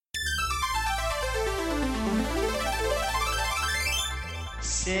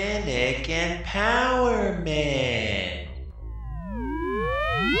Cynic Empowerment.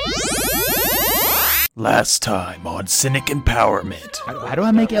 Last time on Cynic Empowerment. How do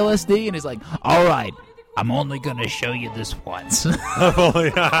I make LSD? And he's like, all right, I'm only going to show you this once. I'm only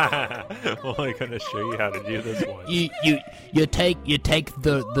going to show you how to do this once. you take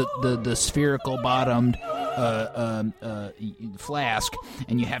the spherical bottomed flask,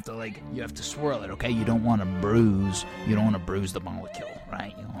 and you have to swirl it. Okay, you don't want to bruise the molecule,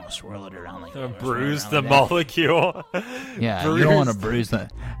 right? You want to swirl it around like bruise the molecule. Yeah, you don't want to bruise the.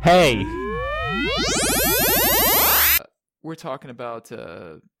 Hey. We're talking about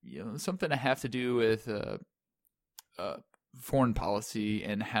something to have to do with foreign policy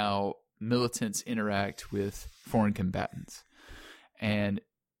and how militants interact with foreign combatants. And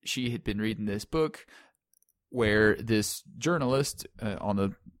she had been reading this book where this journalist on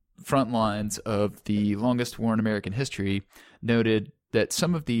the front lines of the longest war in American history noted that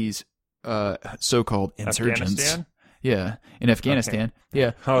some of these so-called insurgents, in Afghanistan,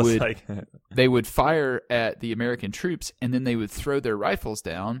 they would fire at the American troops and then they would throw their rifles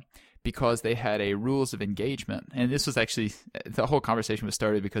down because they had a rules of engagement. And this was actually, the whole conversation was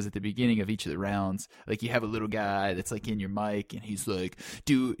started because at the beginning of each of the rounds, like you have a little guy that's like in your mic and he's like,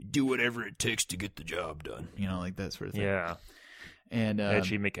 do whatever it takes to get the job done. You know, like that sort of thing. Yeah. And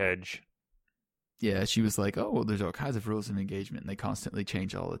Edgy McEdge. Yeah, she was like, oh, well, there's all kinds of rules of engagement and they constantly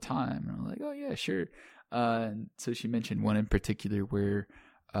change all the time. And I'm like, oh yeah, sure. And so she mentioned one in particular where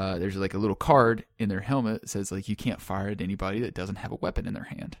there's like a little card in their helmet that says like you can't fire at anybody that doesn't have a weapon in their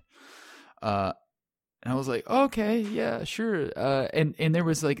hand. And I was like, okay, yeah, sure. And there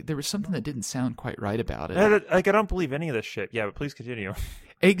was something that didn't sound quite right about it. I don't believe any of this shit. Yeah, but please continue.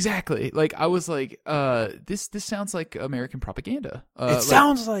 Exactly. Like I was like, this sounds like American propaganda. It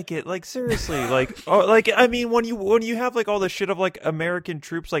sounds like it. Like seriously. I mean, when you have like all this shit of like American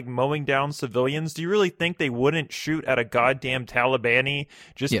troops like mowing down civilians, do you really think they wouldn't shoot at a goddamn Talibani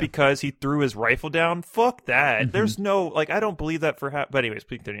just because he threw his rifle down? Fuck that. Mm-hmm. There's no I don't believe that but anyways,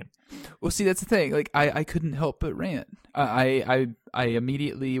 please continue. Well, see, that's the thing. Like I couldn't help but rant. I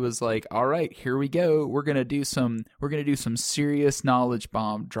immediately was like, all right, here we go. We're gonna do some serious knowledge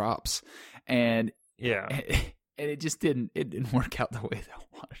bomb drops, and it just didn't work out the way that I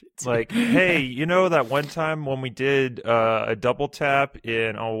wanted it to. Like, hey, you know that one time when we did a double tap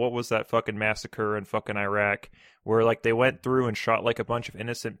in what was that fucking massacre in fucking Iraq, where like they went through and shot like a bunch of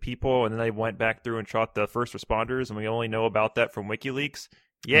innocent people, and then they went back through and shot the first responders, and we only know about that from WikiLeaks.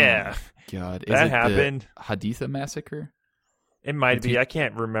 Yeah, oh God, that happened. The Haditha massacre. It might be. I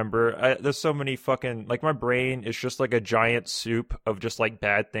can't remember. There's so many fucking my brain is just like a giant soup of just like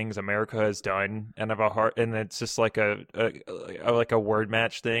bad things America has done, and and it's just like a word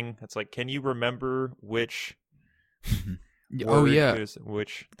match thing. It's like, can you remember which?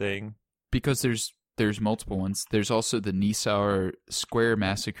 Which thing? Because there's multiple ones. There's also the Nisour Square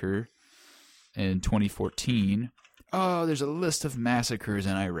massacre in 2014. Oh, there's a list of massacres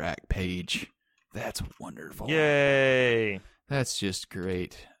in Iraq page. That's wonderful. Yay. That's just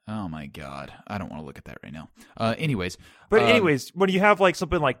great. Oh my God. I don't want to look at that right now. Anyways, when you have like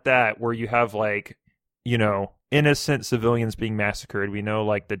something like that where you have like, you know, innocent civilians being massacred, we know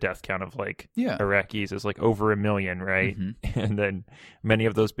like the death count of Iraqis is like over 1 million, right? Mm-hmm. And then many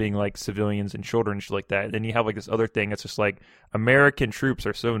of those being like civilians and children and shit like that. And then you have like this other thing. It's just like American troops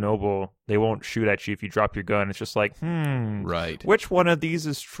are so noble, they won't shoot at you if you drop your gun. It's just like, right. Which one of these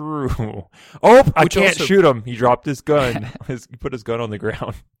is true? I can't shoot him. He dropped his gun. He put his gun on the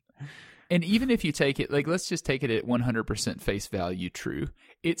ground. And even if you take it, like, let's just take it at 100% face value true,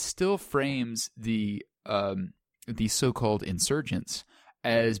 it still frames the so-called insurgents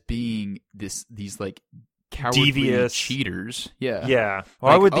as being these like cowardly devious cheaters. Yeah. Yeah.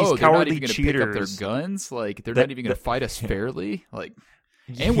 Why would these cowardly cheaters pick up their guns? Like they're not even going to fight us fairly. Like,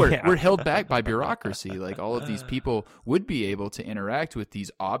 and we're held back by bureaucracy. Like all of these people would be able to interact with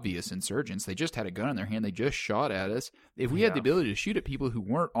these obvious insurgents. They just had a gun in their hand. They just shot at us. If we had the ability to shoot at people who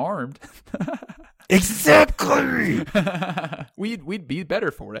weren't armed, exactly, we'd be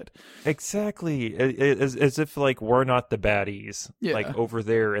better for it. Exactly, as if like we're not the baddies, like over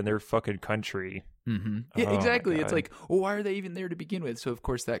there in their fucking country. Mm-hmm. Yeah, exactly. It's like, well, why are they even there to begin with? So of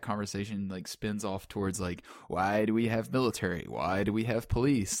course that conversation like spins off towards like, why do we have military? Why do we have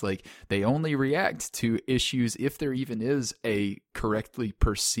police? Like they only react to issues if there even is a correctly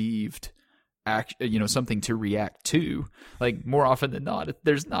perceived act, something to react to. Like more often than not,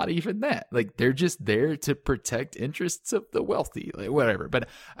 there's not even that. Like they're just there to protect interests of the wealthy, like whatever. But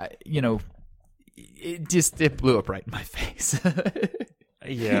it blew up right in my face.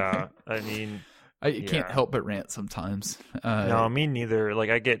 Yeah, I mean. I can't help but rant sometimes. No, me neither. Like,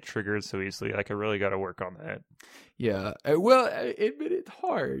 I get triggered so easily. Like, I really got to work on that. Yeah. Well, it's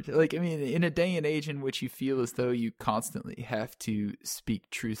hard. Like, I mean, in a day and age in which you feel as though you constantly have to speak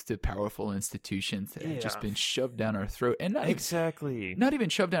truth to powerful institutions that have just been shoved down our throat. And not even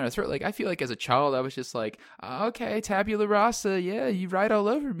shoved down our throat. Like, I feel like as a child, I was just like, okay, tabula rasa. Yeah, you write all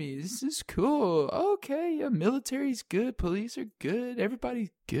over me. This is cool. Okay, yeah, military's good. Police are good.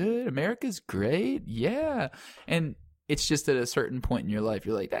 Everybody's good. America's great. Yeah. And it's just at a certain point in your life,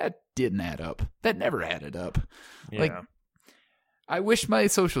 you're like, that didn't add up. That never added up. Yeah. Like, I wish my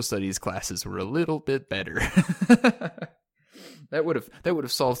social studies classes were a little bit better. That would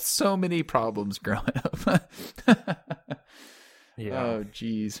have solved so many problems growing up. Yeah. Oh,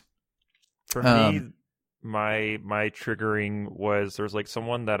 geez. For me, my triggering was there's like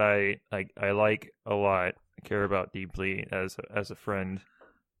someone that I like a lot, I care about deeply as a friend,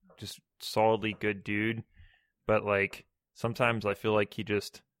 just solidly good dude. But, like, sometimes I feel like he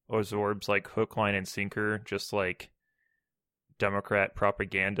just absorbs, like, hook, line, and sinker, just, like, Democrat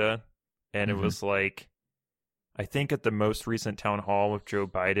propaganda. And it was, like, I think at the most recent town hall with Joe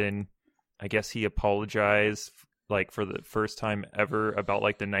Biden, I guess he apologized, like, for the first time ever about,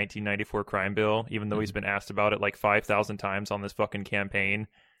 like, the 1994 crime bill, even though he's been asked about it, like, 5,000 times on this fucking campaign.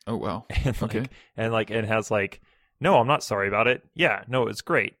 Oh, wow. And, like, and has, like, no, I'm not sorry about it. Yeah, no, it's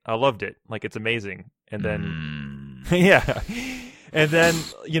great. I loved it. Like, it's amazing. And then, yeah. And then,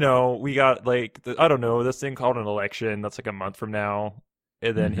 you know, we got, like, I don't know, this thing called an election. That's like a month from now.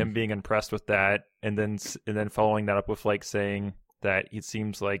 And then him being impressed with that. And then following that up with, like, saying that it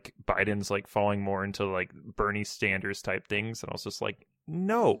seems like Biden's, like, falling more into, like, Bernie Sanders type things. And I was just like,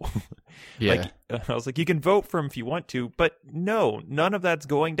 no. Yeah. Like, I was like, you can vote for him if you want to, but no, none of that's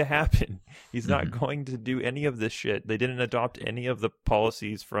going to happen. He's not going to do any of this shit. They didn't adopt any of the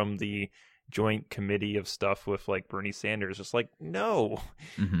policies from the joint committee of stuff with, like, Bernie Sanders. Just like, no.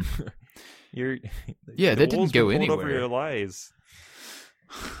 That didn't go anywhere. Over your lies.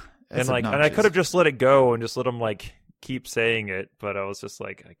 That's and I could have just let it go and just let him, like, keep saying it, but I was just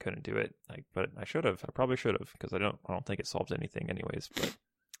like, I couldn't do it. Like, but I should have. I probably should have, because I don't think it solves anything anyways. But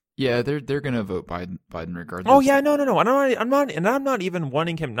yeah, they're gonna vote Biden regardless. Oh yeah, no. I'm not even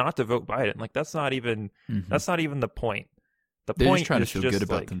wanting him not to vote Biden. Like, that's not even the point. They're just trying to feel good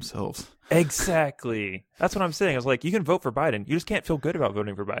about themselves. Exactly. That's what I'm saying. I was like, you can vote for Biden. You just can't feel good about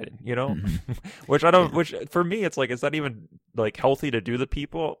voting for Biden, you know? Which I don't, which for me, it's like, is that even, like, healthy to do to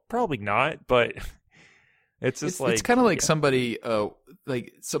people? Probably not, but it's like. It's kind of like somebody's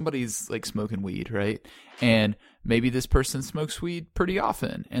like smoking weed, right? And maybe this person smokes weed pretty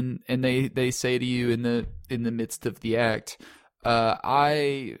often. And they say to you in the midst of the act,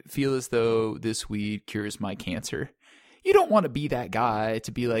 I feel as though this weed cures my cancer. You don't want to be that guy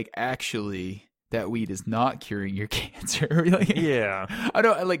to be like, actually, that weed is not curing your cancer. Like, yeah. I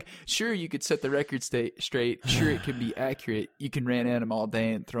don't like, sure, you could set the record straight. Sure, it can be accurate. You can rant at them all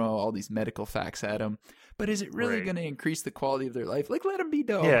day and throw all these medical facts at them. But is it really going to increase the quality of their life? Like, let them be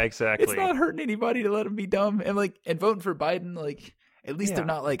dumb. Yeah, exactly. It's not hurting anybody to let them be dumb. And voting for Biden, like, at least they're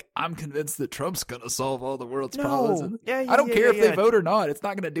not like, I'm convinced that Trump's going to solve all the world's problems. I don't care if they vote or not. It's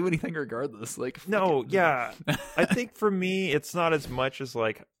not going to do anything regardless. Like, I think for me, it's not as much as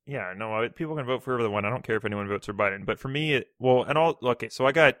like, people can vote for whoever they want. I don't care if anyone votes for Biden. But for me, so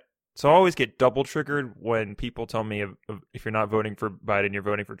I always get double triggered when people tell me if you're not voting for Biden, you're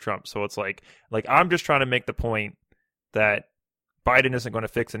voting for Trump. So it's like I'm just trying to make the point that Biden isn't going to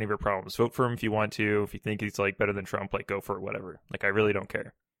fix any of your problems. Vote for him if you want to. If you think he's, like, better than Trump, like, go for it, whatever. Like, I really don't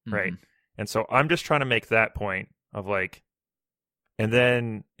care, right? And so I'm just trying to make that point of, like,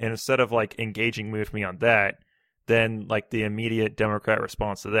 and instead of, like, engaging with me on that, then, like, the immediate Democrat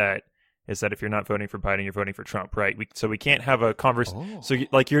response to that is that if you're not voting for Biden, you're voting for Trump, right? So we can't have a conversation. So,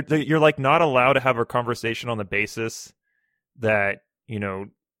 you're like not allowed to have a conversation on the basis that, you know,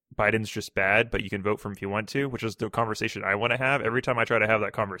 Biden's just bad, but you can vote for him if you want to, which is the conversation I want to have. Every time I try to have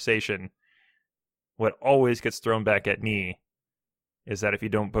that conversation, what always gets thrown back at me is that if you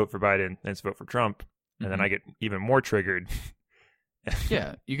don't vote for Biden, then it's vote for Trump. And then I get even more triggered.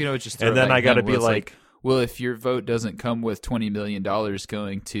 Yeah, you can always just throw and then I got to be like, well, if your vote doesn't come with $20 million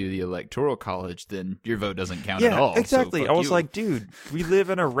going to the Electoral College, then your vote doesn't count at all. Exactly. So I was like, dude, we live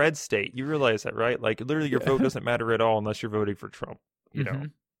in a red state. You realize that, right? Like, literally, your vote doesn't matter at all unless you're voting for Trump, you know?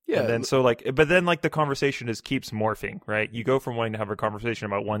 Yeah. And then the conversation keeps morphing, right? You go from wanting to have a conversation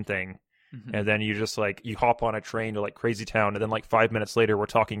about one thing, and then you just like, you hop on a train to like Crazy Town, and then like 5 minutes later, we're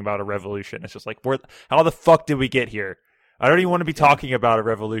talking about a revolution. It's just like, how the fuck did we get here? I don't even want to be talking about a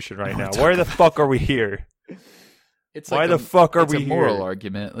revolution right now. Where the fuck are we here? It's Why the fuck are we here? It's a moral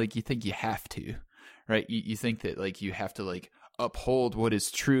argument. Like, you think you have to. right? You think that like you have to like uphold what is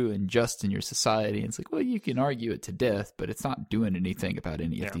true and just in your society. And it's like, well, you can argue it to death, but it's not doing anything about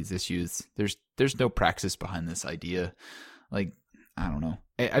any of these issues. There's no praxis behind this idea. Like, I don't know.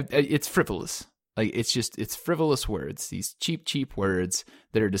 It's frivolous. Like, it's frivolous words. These cheap words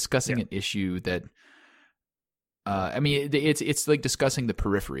that are discussing an issue that, I mean, it's like discussing the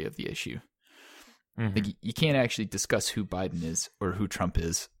periphery of the issue. Mm-hmm. Like, you can't actually discuss who Biden is or who Trump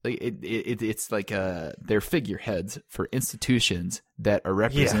is. Like, it's like they're figureheads for institutions that are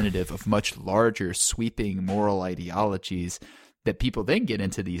representative of much larger, sweeping moral ideologies that people then get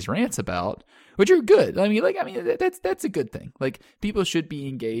into these rants about, which are good. I mean, that's a good thing. Like, people should be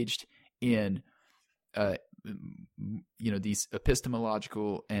engaged in, these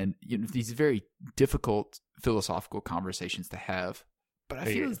epistemological and these very difficult philosophical conversations to have. But I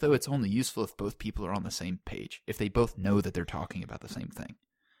feel as though it's only useful if both people are on the same page, if they both know that they're talking about the same thing.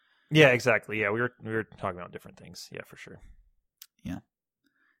 Yeah, exactly. Yeah, we were talking about different things. Yeah, for sure.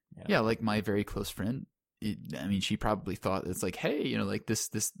 Yeah, like my very close friend, she probably thought it's like, hey, like this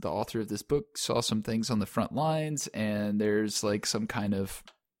the author of this book saw some things on the front lines, and there's like some kind of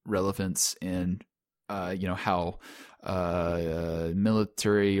relevance in how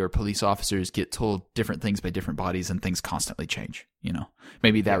military or police officers get told different things by different bodies and things constantly change.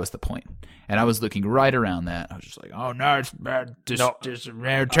 Maybe that was the point. And I was looking right around that. I was just like, oh no, it's bad. This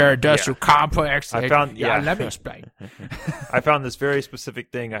military industrial complex. Let me explain. I found this very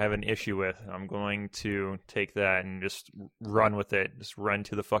specific thing I have an issue with. I'm going to take that and just run with it. Just run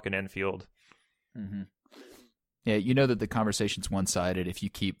to the fucking Enfield. Mm-hmm. Yeah, that the conversation's one-sided if you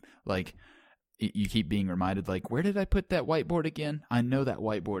keep like. You keep being reminded, like, where did I put that whiteboard again? I know that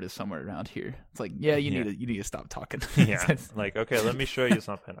whiteboard is somewhere around here. It's like, you need to stop talking. Yeah, like, okay, let me show you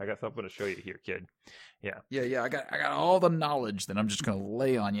something. I got something to show you here, kid. Yeah. I got all the knowledge that I'm just gonna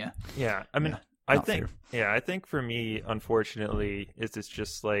lay on you. Yeah, I mean, I think for me, unfortunately, it's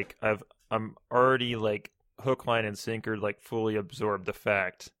just like I'm already like hook, line, and sinker, like fully absorbed the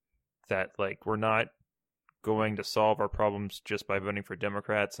fact that like we're not going to solve our problems just by voting for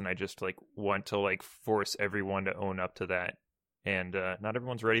Democrats, and I just like want to like force everyone to own up to that, and not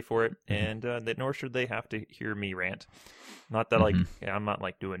everyone's ready for it, and that nor should they have to hear me rant. Not that I'm not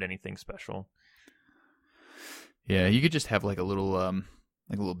like doing anything special. Yeah, you could just have like a little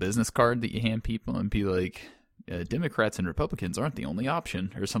business card that you hand people and be like, Democrats and Republicans aren't the only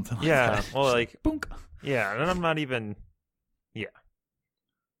option, or something like that. Yeah, well, like boonk. Yeah, and I'm not even. Yeah.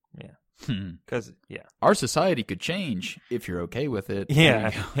 Because our society could change if you're okay with it.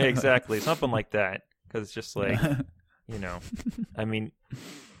 Yeah, exactly, something like that. Because it's just like, I mean,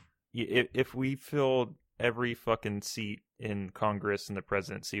 if we filled every fucking seat in Congress and the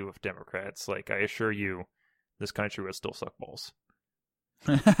presidency with Democrats, like I assure you, this country would still suck balls.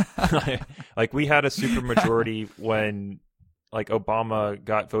 Like we had a supermajority when like Obama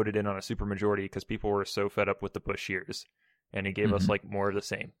got voted in on a supermajority because people were so fed up with the Bush years. And he gave us like more of the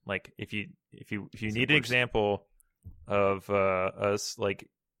same. Like if you need an example of us like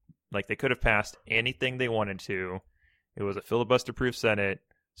they could have passed anything they wanted to. It was a filibuster-proof Senate,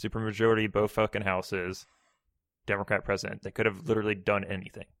 supermajority, both fucking houses, Democrat president. They could have literally done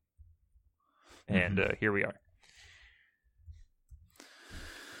anything. And here we are.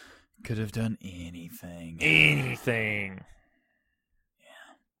 Could have done anything. Anything.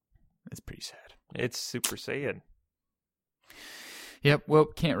 Yeah, it's pretty sad. It's super sad. Yep. Well,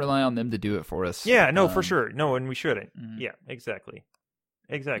 can't rely on them to do it for us. Yeah. No, for sure. No, and we shouldn't. Mm-hmm. Yeah. Exactly.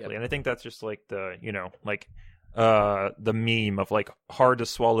 Yep. And I think that's just like the the meme of like hard to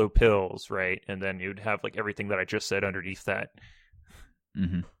swallow pills, right? And then you'd have like everything that I just said underneath that.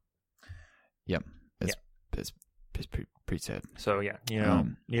 Mm-hmm. Yep. It's pretty sad. So yeah,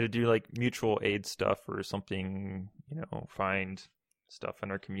 need to do like mutual aid stuff or something. Find stuff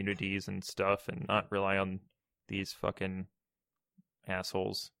in our communities and stuff, and not rely on these fucking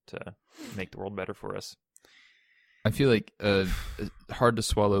assholes to make the world better for us. I feel like a hard to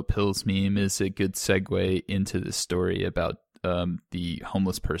swallow pills meme is a good segue into the story about the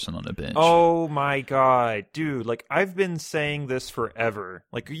homeless person on a bench. Oh my god, dude! Like I've been saying this forever.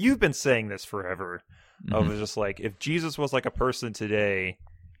 Like you've been saying this forever. Mm-hmm. Of just like if Jesus was like a person today,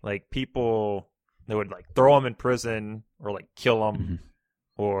 like people they would like throw him in prison or like kill him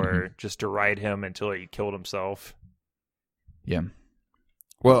or just deride him until he killed himself. Yeah.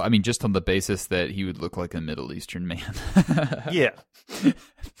 Well, I mean, just on the basis that he would look like a Middle Eastern man. Yeah.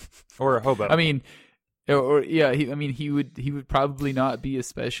 Or a hobo. I mean, he would probably not be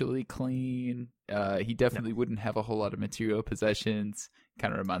especially clean. He definitely wouldn't have a whole lot of material possessions.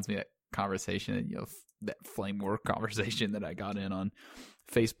 Kind of reminds me of that conversation, that flame war conversation that I got in on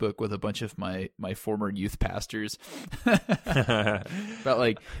Facebook with a bunch of my former youth pastors. But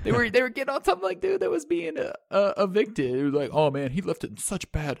like they were getting on something like dude that was being evicted. It was like, oh man, he left it in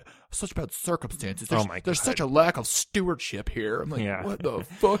such bad circumstances. There's such a lack of stewardship here. I'm like, what the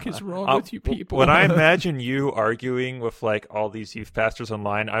fuck is wrong with you people? When I imagine you arguing with like all these youth pastors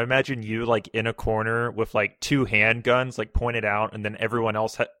online, I imagine you like in a corner with like 2 handguns like pointed out, and then everyone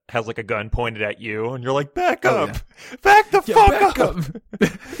else has like a gun pointed at you, and you're like, back up, back the fuck up.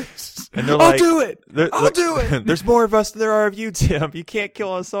 And they're like, I'll do it. There's more of us than there are of you, Tim. You can't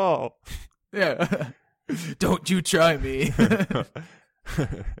kill us all. Yeah. Don't you try me.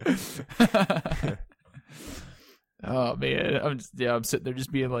 Oh man, I'm sitting there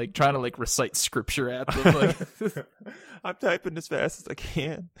just being like trying to like recite scripture at them. Like, I'm typing as fast as I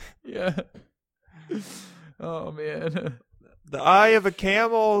can. Yeah. Oh man. The eye of a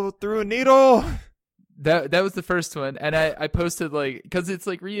camel through a needle. That was the first one, and I posted like because it's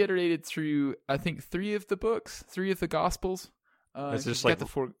like reiterated through I think 3 of the books, 3 of the Gospels. It's just like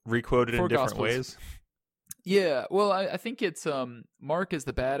requoted in different Gospels. Ways. Yeah, well, I think it's Mark is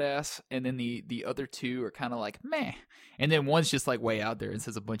the badass, and then the other 2 are kind of like meh, and then one's just like way out there and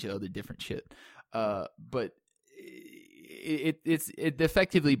says a bunch of other different shit. But it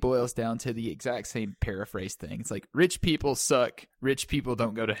effectively boils down to the exact same paraphrase thing. It's like rich people suck, rich people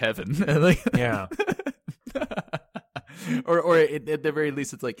don't go to heaven. Like, yeah. Or at the very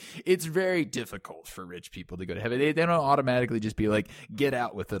least, it's like it's very difficult for rich people to go to heaven. They don't automatically just be like get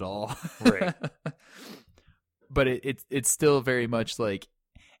out with it all, right? But it's still very much like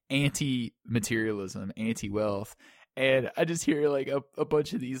anti-materialism, anti-wealth, and I just hear like a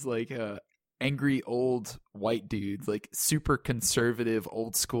bunch of these like angry old white dudes, like super conservative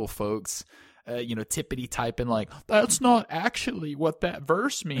old school folks. Tippity typing like that's not actually what that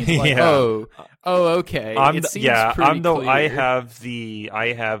verse means. Like, oh, okay. I have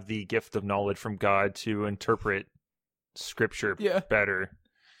the gift of knowledge from God to interpret scripture better.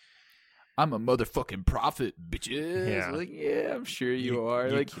 I'm a motherfucking prophet, bitches. Yeah. Like, yeah, I'm sure you are.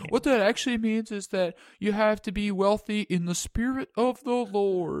 Like, what that actually means is that you have to be wealthy in the spirit of the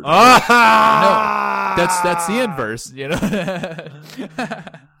Lord. No, that's the inverse, you know.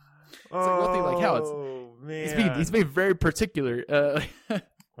 It's like wealthy, like how it's. Man. He's being very particular.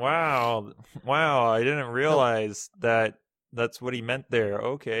 Wow! I didn't realize that's what he meant there.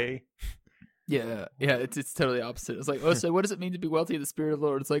 Okay. Yeah, it's totally opposite. It's like, oh, so what does it mean to be wealthy in the spirit of the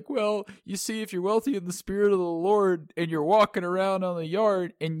Lord? It's like, well, you see, if you're wealthy in the spirit of the Lord and you're walking around on the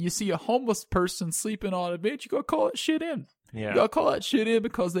yard and you see a homeless person sleeping on a bench, you gotta call that shit in. Yeah. You gotta call that shit in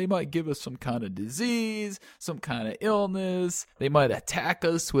because they might give us some kind of disease, some kind of illness. They might attack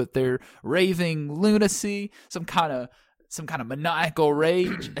us with their raving lunacy, some kind of maniacal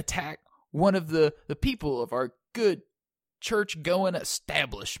rage, attack one of the people of our good church-going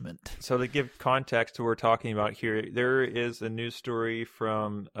establishment. So to give context to what we're talking about here, there is a news story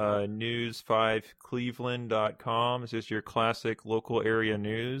from news5cleveland.com. This is your classic local area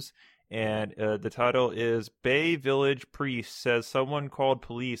news. And the title is Bay Village Priest Says Someone Called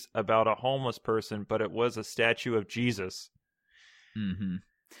Police About a Homeless Person, but it was a statue of Jesus. Mm-hmm.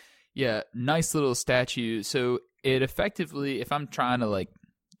 Yeah, nice little statue. So it effectively, if I'm trying to like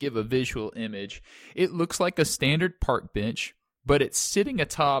give a visual image, it looks like a standard park bench, but it's sitting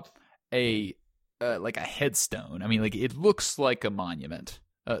atop a like a headstone. I mean, like it looks like a monument.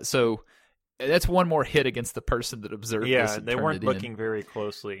 So that's one more hit against the person that observed this. Yeah, they weren't looking very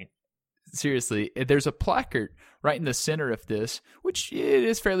closely. Seriously, there's a placard right in the center of this, which it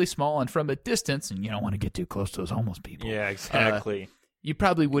is fairly small, and from a distance, and you don't want to get too close to those homeless people. Yeah, exactly. You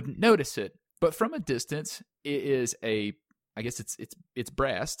probably wouldn't notice it, but from a distance, it is I guess it's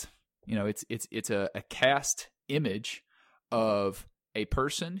brass. You know, it's a cast image of a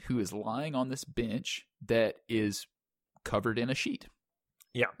person who is lying on this bench that is covered in a sheet.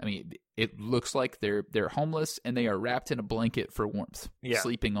 Yeah. I mean, it looks like they're homeless and they are wrapped in a blanket for warmth,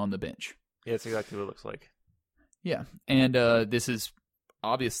 sleeping on the bench. Yeah, that's exactly what it looks like. Yeah. And this is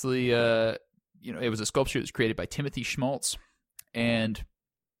obviously, it was a sculpture that was created by Timothy Schmaltz, and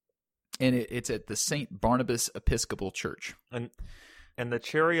it's at the St. Barnabas Episcopal Church. And the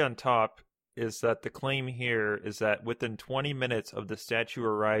cherry on top is that the claim here is that within 20 minutes of the statue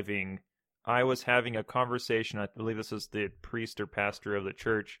arriving, I was having a conversation. I believe this is the priest or pastor of the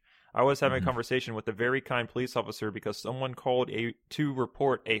church. I was having a conversation with a very kind police officer because someone called to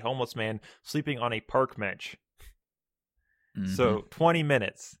report a homeless man sleeping on a park bench. Mm-hmm. So 20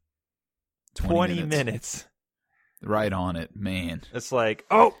 minutes. 20 minutes. Right on it, man. It's like,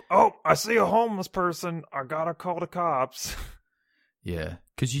 oh, I see a homeless person. I gotta call the cops. Yeah,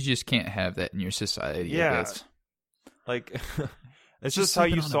 because you just can't have that in your society. Yeah. I guess. Like... It's just how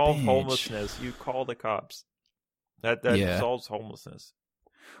you solve homelessness. You call the cops. That solves homelessness.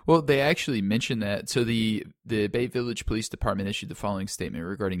 Well, they actually mentioned that. So the Bay Village Police Department issued the following statement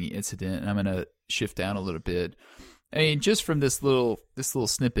regarding the incident, and I'm going to shift down a little bit. I mean, just from this little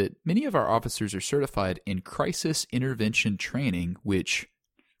snippet, many of our officers are certified in crisis intervention training, which,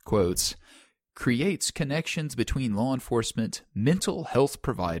 quotes, creates connections between law enforcement, mental health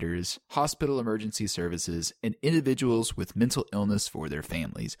providers, hospital emergency services, and individuals with mental illness for their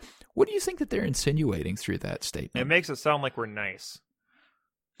families. What do you think that they're insinuating through that statement? It makes it sound like we're nice.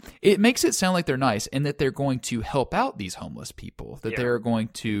 It makes it sound like they're nice and that they're going to help out these homeless people, that they're going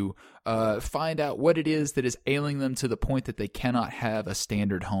to find out what it is that is ailing them to the point that they cannot have a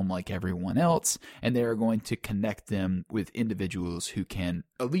standard home like everyone else, and they're going to connect them with individuals who can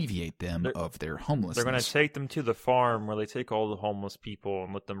alleviate them of their homelessness. They're going to take them to the farm where they take all the homeless people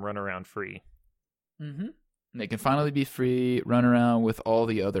and let them run around free. Mm-hmm. They can finally be free, run around with all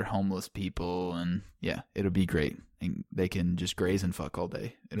the other homeless people, and yeah, it'll be great. And they can just graze and fuck all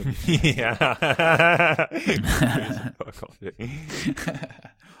day. It'll be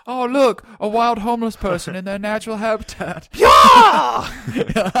Oh, look, a wild homeless person in their natural habitat. Yeah!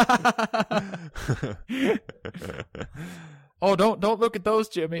 Oh, don't look at those,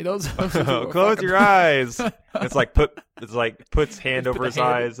 Jimmy. Those close your eyes. It's like puts hand over his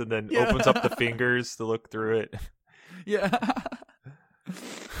eyes and then opens up the fingers to look through it. Yeah.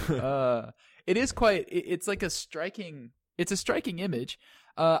 It is quite. It's like a striking image.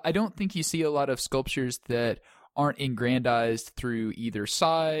 I don't think you see a lot of sculptures that aren't aggrandized through either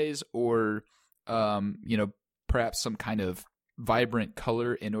size or, perhaps some kind of vibrant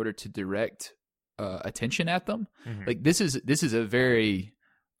color in order to direct attention at them. Mm-hmm. Like this is a very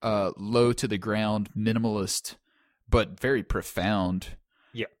low to the ground, minimalist, but very profound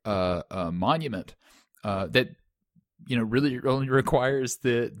monument that really only requires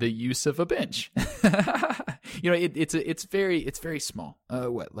the use of a bench. It's very small.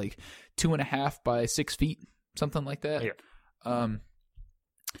 Like 2.5 by 6 feet, something like that. Yeah.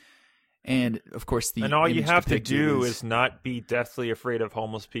 And of course, and all you have to do is not be deathly afraid of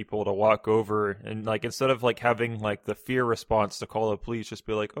homeless people to walk over and like instead of like having like the fear response to call the police, just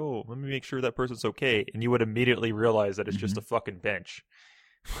be like, oh, let me make sure that person's okay, and you would immediately realize that it's just a fucking bench.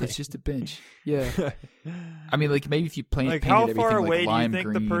 It's just a bench. Yeah. I mean, like maybe if you painted how everything far away like lime do you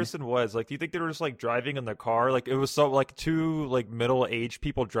think green. The person was? Like, do you think they were just like driving in the car? Like it was so like two like middle-aged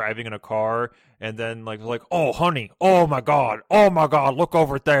people driving in a car, and then like oh honey, oh my god, look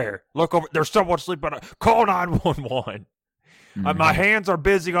over there, there's someone sleeping. Call 911. My hands are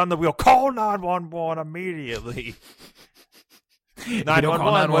busy on the wheel. Call 911 immediately.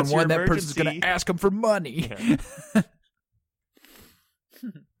 911. That person's gonna ask them for money. Yeah.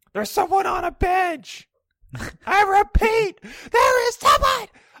 There's someone on a bench. I repeat, there is someone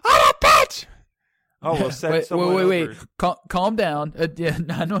on a bench. Oh, we'll send someone over. Wait. Calm down.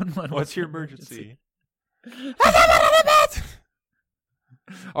 911. What's your emergency? There's someone on a bench.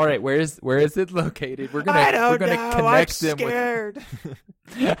 All right, where is it located? We're gonna connect them. I'm scared.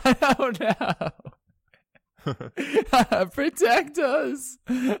 I don't know. Protect us.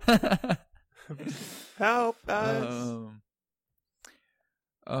 Help us.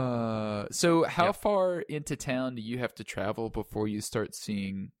 So how far into town do you have to travel before you start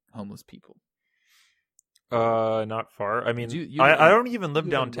seeing homeless people? Not far. I mean, I don't even live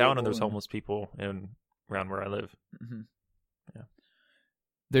downtown, and there's homeless people around where I live. Mm-hmm. Yeah.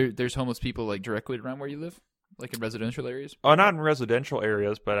 There's homeless people like directly around where you live, like in residential areas. Oh, not in residential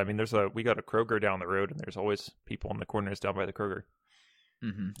areas, but I mean, we got a Kroger down the road, and there's always people in the corners down by the Kroger.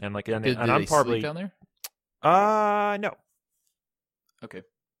 Mm-hmm. And like, and I'm probably down there. No. Okay.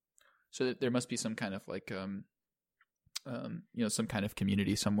 So there must be some kind of like, some kind of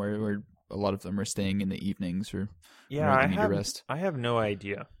community somewhere where a lot of them are staying in the evenings or they need to rest. I have no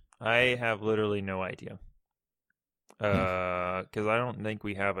idea. I have literally no idea. Because I don't think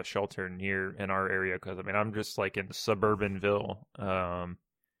we have a shelter near in our area. Because I mean, I'm just like in suburbanville.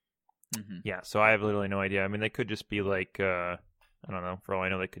 Yeah. So I have literally no idea. I mean, they could just be like, I don't know. For all I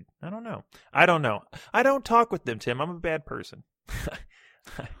know, they could. I don't know. I don't talk with them, Tim. I'm a bad person.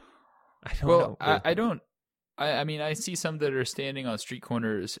 I don't know. I mean, I see some that are standing on street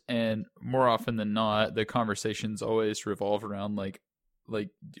corners, and more often than not, the conversations always revolve around like,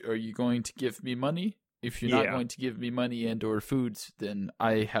 are you going to give me money? If you're not going to give me money and or food, then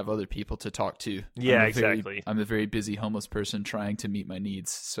I have other people to talk to. Yeah, exactly. I'm a very busy homeless person trying to meet my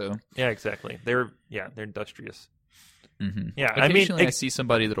needs. So yeah, exactly. They're industrious. Mm-hmm. Yeah, occasionally I see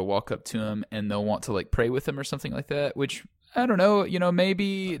somebody that'll walk up to him and they'll want to like pray with him or something like that, which I don't know.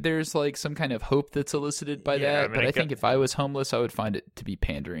 Maybe there's like some kind of hope that's elicited by that. I mean, but I think if I was homeless, I would find it to be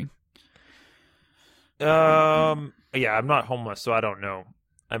pandering. Yeah, I'm not homeless, so I don't know.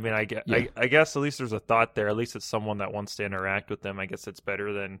 I mean, I guess at least there's a thought there. At least it's someone that wants to interact with them. I guess it's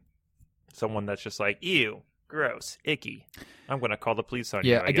better than someone that's just like, ew, gross, icky. I'm going to call the police on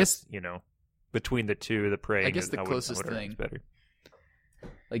you. I guess, between the two, the praying. I guess the closest thing. Better.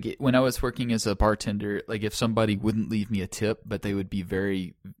 Like when I was working as a bartender, like if somebody wouldn't leave me a tip, but they would be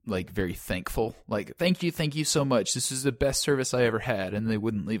very thankful. Like, thank you so much. This is the best service I ever had. And they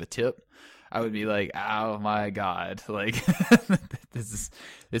wouldn't leave a tip. I would be like, oh my God. Like this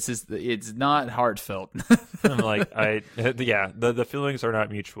is it's not heartfelt. I'm like, the feelings are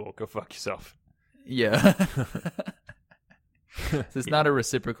not mutual. Go fuck yourself. Yeah. It's not a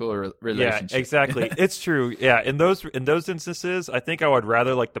reciprocal relationship. Yeah, exactly. It's true. Yeah, in those instances, I think I would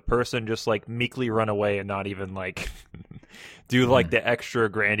rather like the person just like meekly run away and not even like do like the extra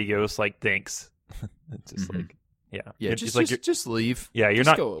grandiose like thanks. It's just like just leave. Yeah, you're just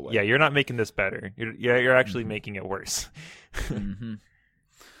not. Go away. Yeah, you're not making this better. You're actually making it worse.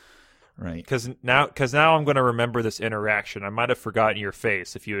 Right. Because now I'm going to remember this interaction. I might have forgotten your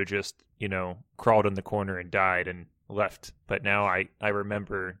face if you had just crawled in the corner and died and left, but now I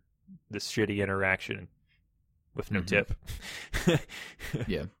remember this shitty interaction with no tip.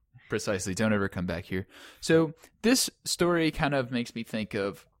 Yeah, precisely. Don't ever come back here. So this story kind of makes me think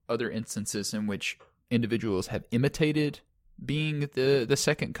of other instances in which individuals have imitated being the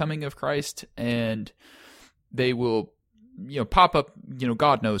second coming of Christ, and they will pop up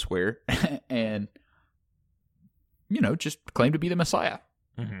God knows where and just claim to be the Messiah.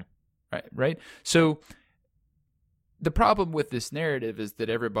 Right. So the problem with this narrative is that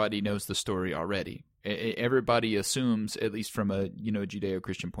everybody knows the story already. Everybody assumes, at least from a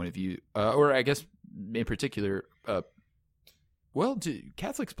Judeo-Christian point of view, or I guess in particular,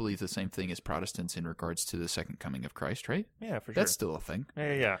 Catholics believe the same thing as Protestants in regards to the second coming of Christ, right? Yeah, for sure. That's still a thing.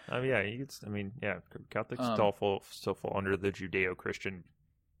 Yeah. Catholics still fall under the Judeo-Christian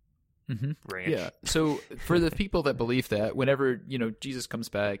branch. Yeah. So for the people that believe that, whenever Jesus comes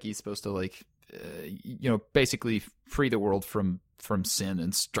back, he's supposed to basically free the world from sin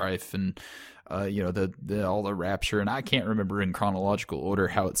and strife and all the rapture. And I can't remember in chronological order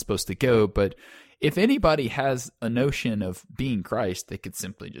how it's supposed to go, but if anybody has a notion of being Christ, they could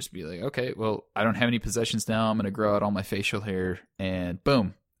simply just be like, okay, well, I don't have any possessions now. I'm going to grow out all my facial hair, and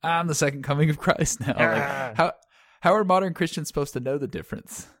boom, I'm the second coming of Christ now. Like, how are modern Christians supposed to know the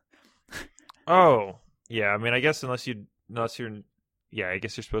difference? Oh, yeah. I mean, I guess unless you're, I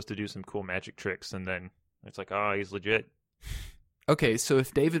guess you're supposed to do some cool magic tricks, and then it's like, oh, he's legit. Okay, so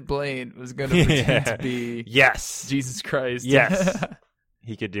if David Blaine was going to pretend to be Jesus Christ,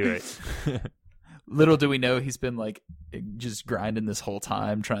 he could do it. Little do we know he's been like just grinding this whole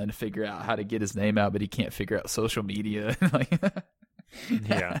time trying to figure out how to get his name out, but he can't figure out social media.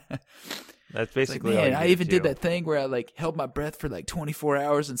 Yeah. That's basically like, man, I even did that thing where I held my breath for 24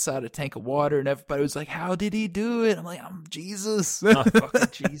 hours inside a tank of water, and everybody was like, how did he do it? I'm like, I'm Jesus. Oh, fucking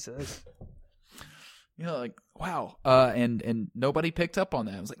Jesus. Wow. And nobody picked up on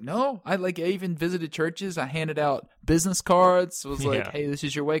that. I was like, no, I even visited churches. I handed out business cards. I was like, hey, this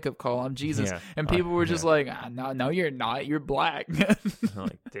is your wake up call. I'm Jesus. Yeah. And people were just like, no, you're not. You're black. I'm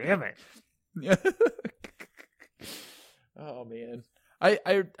like, damn it. Oh man.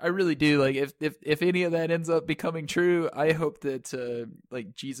 I really do. If any of that ends up becoming true, I hope that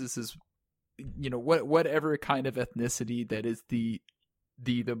Jesus is, whatever kind of ethnicity that is the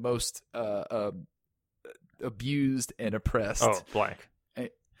most abused and oppressed. Oh, black.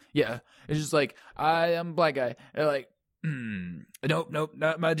 Yeah, it's just like, I am a black guy. They're like, nope,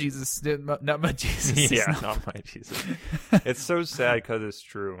 not my Jesus, not my Jesus. Yeah, not my Jesus. It's so sad because it's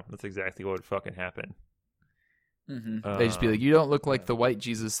true. That's exactly what would fucking happen. Mm-hmm. They just be like, you don't look like the white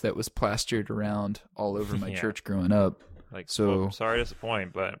Jesus that was plastered around all over my church growing up. Sorry to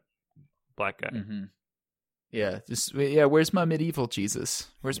disappoint, but black guy. Mm-hmm. Yeah, where's my medieval Jesus?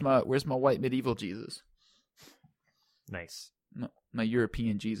 Where's my white medieval Jesus? Nice. My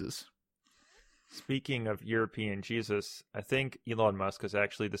European Jesus. Speaking of European Jesus, I think Elon Musk is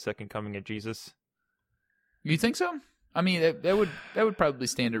actually the second coming of Jesus. You think so? I mean, that would probably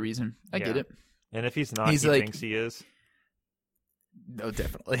stand to reason. I get it. And if he's not, he thinks he is. No,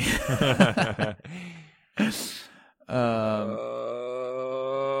 definitely. Yeah. This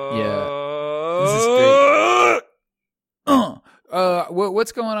is great.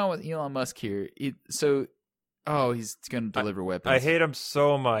 What's going on with Elon Musk here? He's going to deliver weapons. I hate him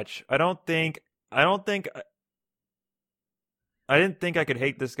so much. I don't think I didn't think I could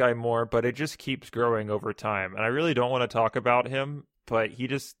hate this guy more, but it just keeps growing over time. And I really don't want to talk about him, but he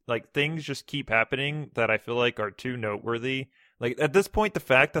just, like, things just keep happening that I feel like are too noteworthy. Like, at this point, the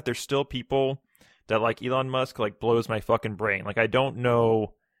fact that there's still people that like Elon Musk, like, blows my fucking brain. Like, I don't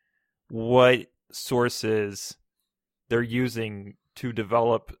know what sources they're using to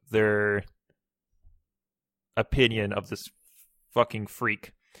develop their opinion of this fucking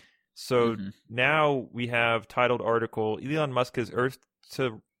freak. So now we have titled article, Elon Musk's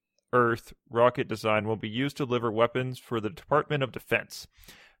Earth-to-Earth rocket design will be used to deliver weapons for the Department of Defense.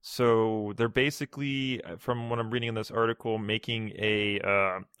 So they're basically, from what I'm reading in this article, making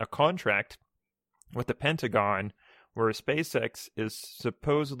a contract with the Pentagon where SpaceX is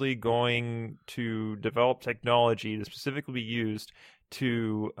supposedly going to develop technology to specifically be used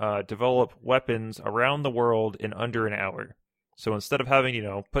to develop weapons around the world in under an hour. So instead of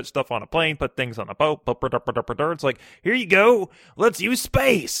having, put stuff on a plane, put things on a boat, it's like, here you go, let's use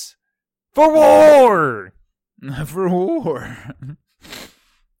space for war! For war.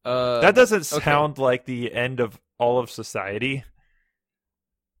 That doesn't sound like the end of all of society.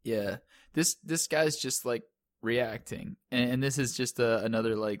 Yeah. This guy's just, like, reacting. And this is just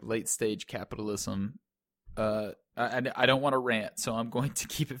another, like, late-stage capitalism. I don't want to rant, so I'm going to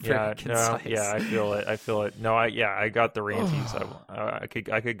keep it very concise. I feel it. No, I got the ranties.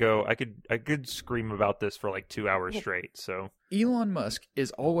 I could scream about this for like 2 hours straight. So Elon Musk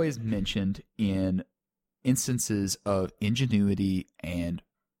is always mentioned in instances of ingenuity and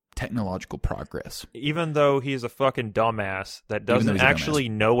technological progress. Even though he's a fucking dumbass that doesn't actually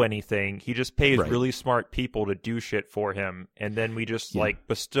know anything, he just pays really smart people to do shit for him, and then we just like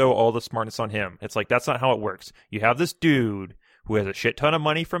bestow all the smartness on him. It's like, that's not how it works. You have this dude who has a shit ton of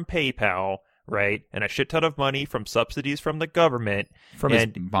money from PayPal, right, and a shit ton of money from subsidies from the government, from his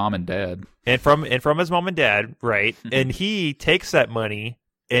mom and dad, and from his mom and dad, right? And he takes that money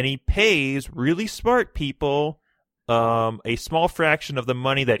and he pays really smart people a small fraction of the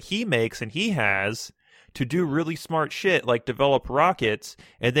money that he makes and he has to do really smart shit like develop rockets,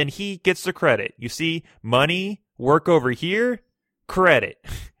 and then he gets the credit. You see, money, work over here, credit.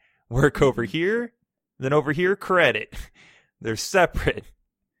 Work over here, then over here, credit. They're separate.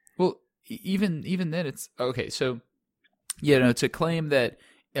 Well, even then it's okay. So, to claim that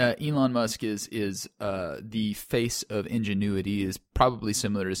Elon Musk is the face of ingenuity is probably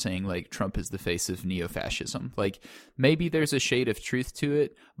similar to saying like Trump is the face of neo-fascism. Like, maybe there's a shade of truth to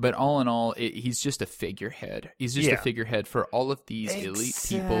it, but all in all, he's just a figurehead. He's just a figurehead for all of these elite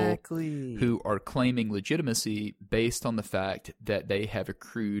people who are claiming legitimacy based on the fact that they have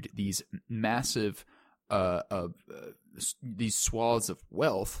accrued these massive these swaths of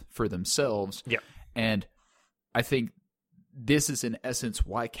wealth for themselves. Yeah. And I think this is in essence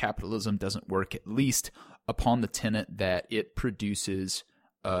why capitalism doesn't work, at least upon the tenet that it produces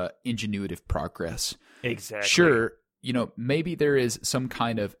ingenuitive progress. Exactly. Sure, maybe there is some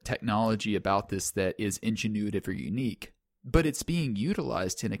kind of technology about this that is ingenuitive or unique, but it's being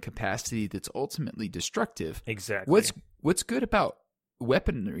utilized in a capacity that's ultimately destructive. Exactly. What's good about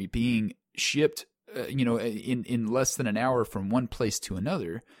weaponry being shipped, in less than an hour from one place to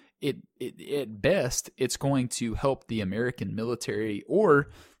another? It at best, it's going to help the American military, or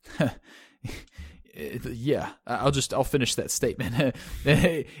I'll finish that statement.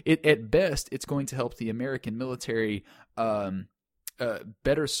 At best, it's going to help the American military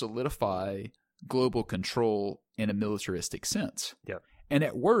better solidify global control in a militaristic sense. Yeah. And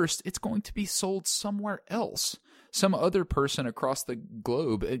at worst, it's going to be sold somewhere else. Some other person across the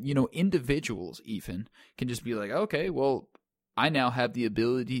globe, individuals even, can just be like, okay, well, I now have the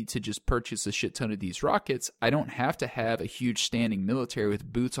ability to just purchase a shit ton of these rockets. I don't have to have a huge standing military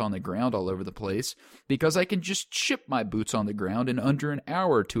with boots on the ground all over the place, because I can just ship my boots on the ground in under an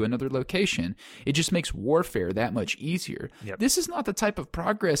hour to another location. It just makes warfare that much easier. Yep. This is not the type of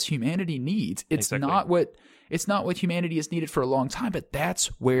progress humanity needs. It's not what humanity has needed for a long time, but that's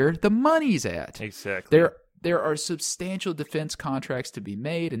where the money's at. Exactly. There are substantial defense contracts to be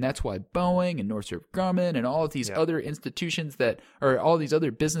made, and that's why Boeing and Northrop Grumman and all of these other institutions all these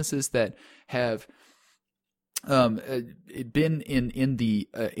other businesses that have been in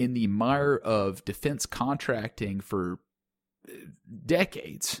the mire of defense contracting for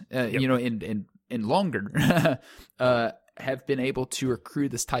decades, and longer, have been able to accrue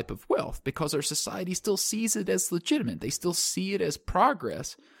this type of wealth because our society still sees it as legitimate. They still see it as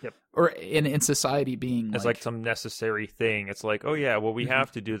progress. Yep. Or in society being as like some necessary thing. It's like, oh yeah, well we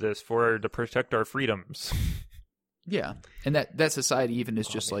have to do this to protect our freedoms. Yeah. And that society even is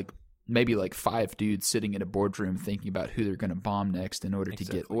just like maybe like 5 dudes sitting in a boardroom thinking about who they're going to bomb next in order to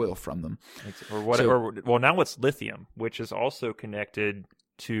get oil from them. Or what? Well, now it's lithium, which is also connected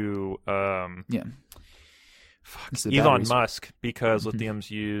to Elon Musk, because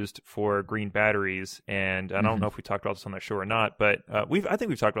lithium's used for green batteries, and I don't know if we talked about this on the show or not, but I think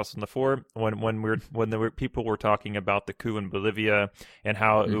we've talked about this on the floor when people were talking about the coup in Bolivia and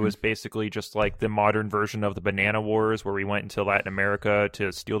how it was basically just like the modern version of the banana wars, where we went into Latin America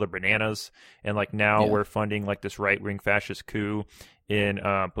to steal the bananas, and like now we're funding like this right-wing fascist coup in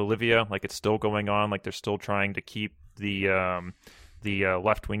Bolivia. Like it's still going on. Like they're still trying to keep the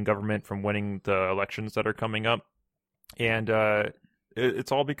left-wing government from winning the elections that are coming up. And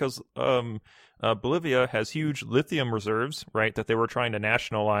it's all because Bolivia has huge lithium reserves, right, that they were trying to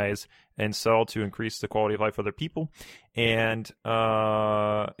nationalize and sell to increase the quality of life of their people. And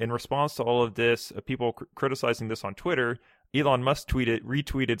in response to all of this, people criticizing this on Twitter, Elon Musk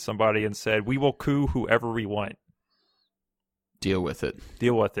retweeted somebody and said, "We will coup whoever we want. Deal with it.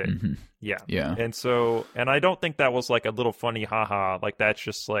 Mm-hmm. Yeah. And I don't think that was like a little funny haha. Like that's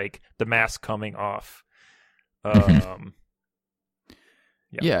just like the mask coming off. And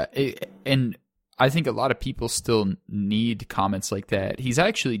I think a lot of people still need comments like that. He's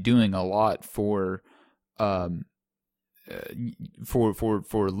actually doing a lot for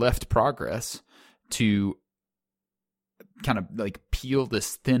left progress to kind of like peel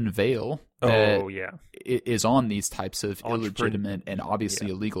this thin veil that is on these types of illegitimate and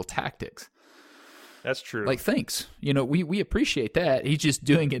obviously illegal tactics. That's true. Like, thanks. We appreciate that. He's just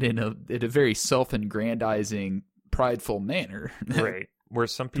doing it in a very self-aggrandizing, prideful manner. Right. Where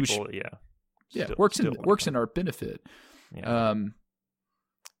some people, works in our benefit. Yeah.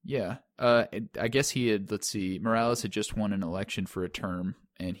 I guess he had, Morales had just won an election for a term,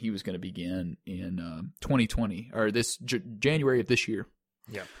 and he was going to begin in 2020 or this January of this year.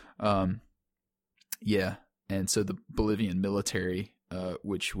 Yeah. And so the Bolivian military,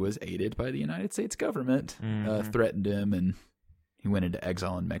 which was aided by the United States government, threatened him, and he went into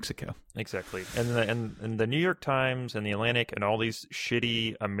exile in Mexico. Exactly. And the New York Times and the Atlantic and all these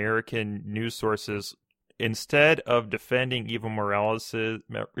shitty American news sources, instead of defending Evo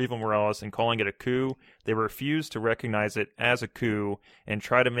Morales and calling it a coup, they refused to recognize it as a coup and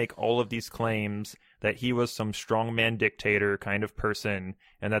try to make all of these claims that he was some strongman dictator kind of person,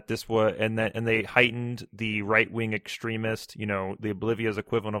 and that this was, and they heightened the right-wing extremist, the Bolivia's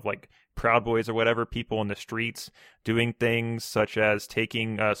equivalent of like Proud Boys or whatever, people in the streets doing things such as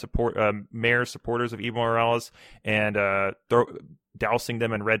taking mayor supporters of Evo Morales and dousing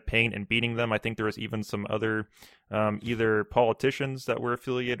them in red paint and beating them. I think there was even some other either politicians that were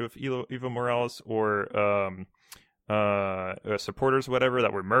affiliated with Evo Morales or supporters, whatever,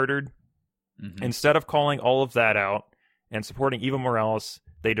 that were murdered. Instead of calling all of that out and supporting Evo Morales,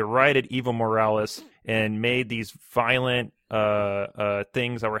 they derided Evo Morales and made these violent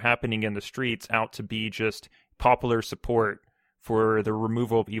things that were happening in the streets out to be just popular support for the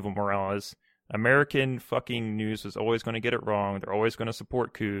removal of Evo Morales. American fucking news is always going to get it wrong. They're always going to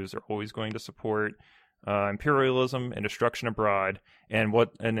support coups. They're always going to support imperialism and destruction abroad. And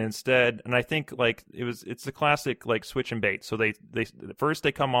instead, I think like it's the classic like switch and bait. So they first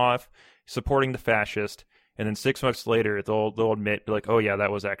they come off supporting the fascist, and then 6 months later they'll admit like, oh yeah, that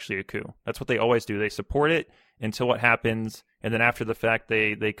was actually a coup. That's what they always do. They support it until what happens, and then after the fact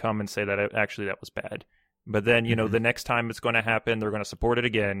they come and say that actually that was bad. But then the next time it's going to happen, they're going to support it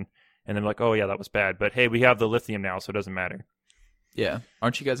again. And then like, oh yeah, that was bad. But hey, we have the lithium now, so it doesn't matter. Yeah.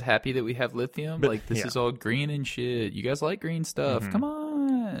 Aren't you guys happy that we have lithium? But, this is all green and shit. You guys like green stuff. Come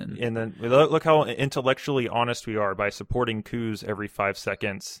on. And then look how intellectually honest we are by supporting coups every 5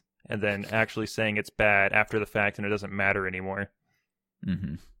 seconds and then actually saying it's bad after the fact and it doesn't matter anymore.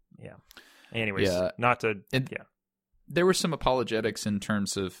 Yeah. Anyways, there were some apologetics in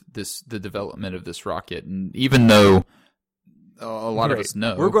terms of the development of this rocket. And even though a lot of us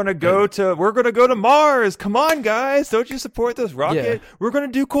know we're gonna go to Mars. Come on, guys! Don't you support this rocket? We're gonna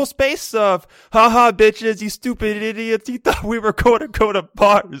do cool space stuff. Haha, bitches! You stupid idiots! You thought we were going to go to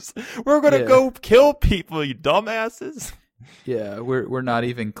Mars? We're gonna go kill people, you dumbasses! Yeah, we're not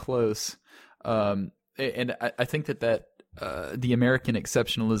even close. And I think that the American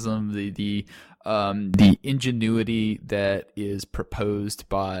exceptionalism, the ingenuity that is proposed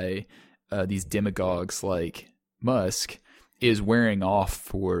by these demagogues like Musk is wearing off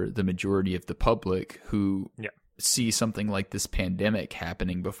for the majority of the public who see something like this pandemic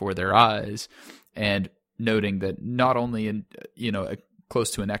happening before their eyes and noting that not only in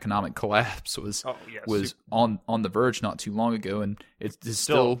close to an economic collapse was on the verge not too long ago, and it's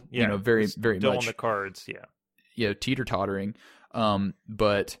still very very still much on the cards, teeter-tottering,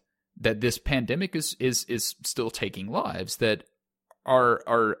 but that this pandemic is still taking lives, that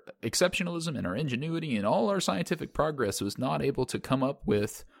our exceptionalism and our ingenuity and all our scientific progress was not able to come up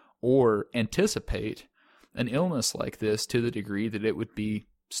with or anticipate an illness like this to the degree that it would be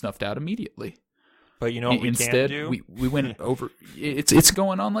snuffed out immediately. But you know what we instead can't do? we went over. It's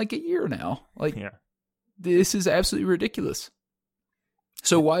going on like a year now. Like, this is absolutely ridiculous.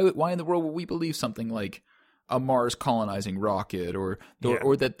 So why in the world would we believe something like a Mars colonizing rocket, or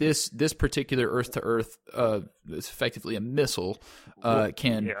that this particular Earth to Earth, it's effectively a missile,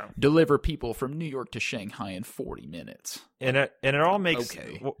 can deliver people from New York to Shanghai in 40 minutes? And it all makes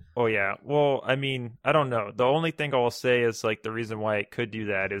Well, I mean, I don't know. The only thing I will say is like the reason why it could do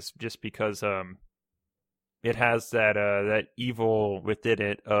that is just because it has that evil within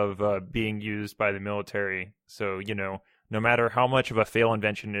it of being used by the military. So, you know, no matter how much of a fail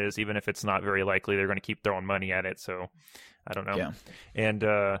invention it is, even if it's not very likely, they're going to keep throwing money at it. So I don't know. Yeah. And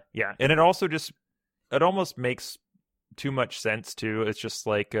and it also it almost makes too much sense too. It's just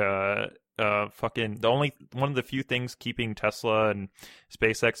like fucking one of the few things keeping Tesla and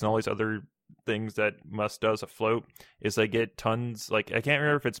SpaceX and all these other things that Musk does afloat is they get tons, like I can't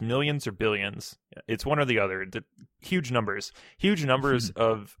remember if it's millions or billions. It's one or the other. Huge numbers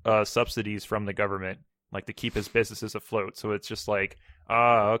of subsidies from the government, like to keep his businesses afloat. So it's just like,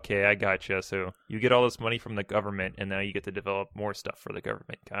 okay, I gotcha. So you get all this money from the government, and now you get to develop more stuff for the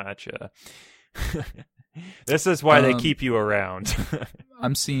government. Gotcha. This is why they keep you around.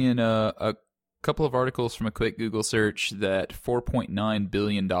 I'm seeing a couple of articles from a quick Google search that $4.9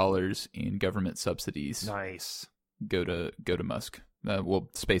 billion in government subsidies go to Musk.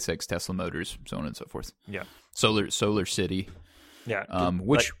 SpaceX, Tesla Motors, so on and so forth. Yeah. Solar City. Yeah.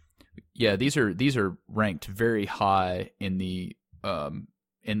 These are ranked very high in the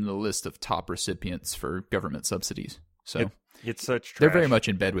list of top recipients for government subsidies. So it's such trash. They're very much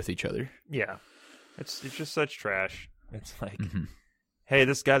in bed with each other. Yeah. It's just such trash. It's like, hey,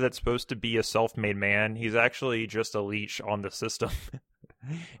 this guy that's supposed to be a self-made man, he's actually just a leech on the system.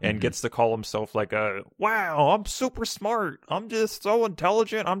 And gets to call himself like wow, I'm super smart. I'm just so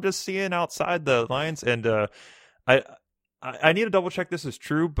intelligent. I'm just seeing outside the lines. And I need to double check this is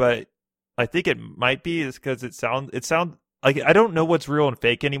true, but I think it might be, is because it sound like, I don't know what's real and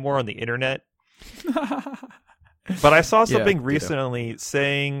fake anymore on the internet. But I saw something recently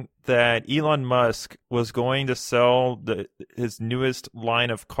saying that Elon Musk was going to sell his newest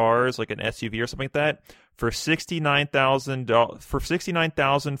line of cars, like an SUV or something like that, for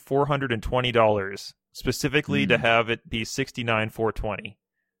 $69,420, specifically to have it be $69,420.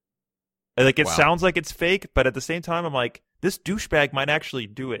 Like, it sounds like it's fake, but at the same time, I'm like, this douchebag might actually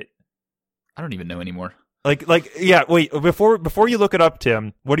do it. I don't even know anymore. Wait, before you look it up,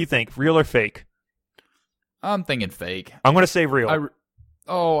 Tim, what do you think, real or fake? I'm thinking fake. I'm going to say real.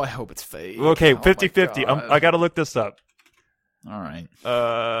 I hope it's fake. Okay, 50-50. I got to look this up. All right.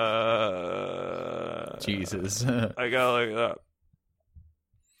 Jesus. I got to look it up.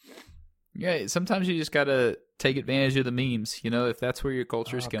 Yeah, sometimes you just got to take advantage of the memes, you know, if that's where your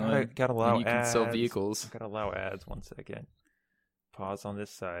culture's going. Got to allow you ads. can sell vehicles. Got to allow ads. 1 second. Pause on this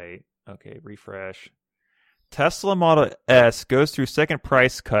site. Okay, refresh. Tesla Model S goes through second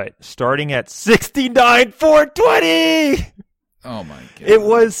price cut, starting at $69,420. Oh my god! It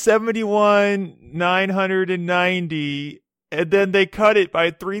was $71,990, and then they cut it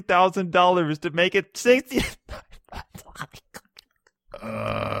by $3,000 to make it $60.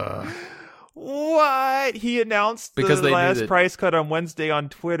 What? He announced the last price cut on Wednesday on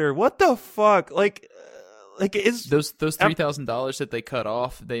Twitter. What the fuck? Like is those $3,000 that they cut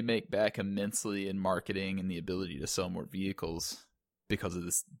off, they make back immensely in marketing and the ability to sell more vehicles because of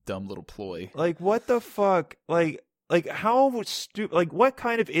this dumb little ploy. Like, what the fuck? Like how stupid? Like, what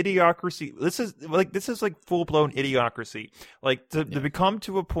kind of idiocracy? This is like full blown idiocracy. Like to become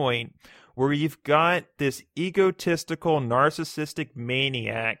to a point where you've got this egotistical, narcissistic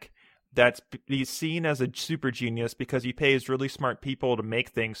maniac that's seen as a super genius because he pays really smart people to make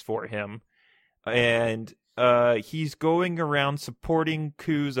things for him, and he's going around supporting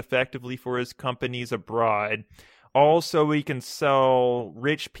coups effectively for his companies abroad, all so he can sell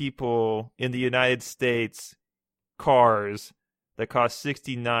rich people in the United States cars that cost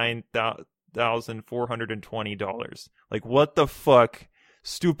 $69,420. Like, what the fuck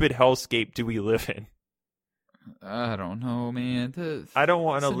stupid hellscape do we live in? I don't know, man. I don't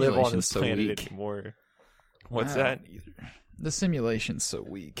want to live on this planet anymore. What's that? Either. The simulation's so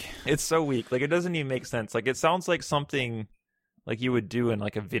weak. It's so weak. Like, it doesn't even make sense. Like, it sounds like something like you would do in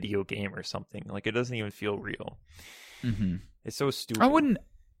like a video game or something. Like, it doesn't even feel real. Mm-hmm. It's so stupid. I wouldn't,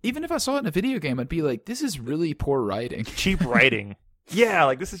 even if I saw it in a video game, I'd be like, this is really poor writing. Cheap writing. Yeah,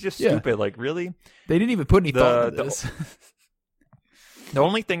 like this is just stupid. Like really, they didn't even put any thought into this. The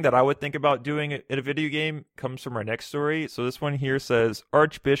only thing that I would think about doing in a video game comes from our next story. So this one here says,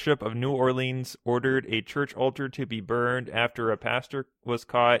 Archbishop of New Orleans ordered a church altar to be burned after a pastor was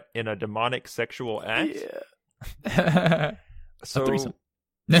caught in a demonic sexual act. Yeah. So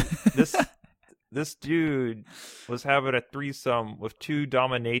this dude was having a threesome with 2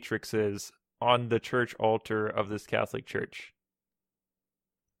 dominatrixes on the church altar of this Catholic church.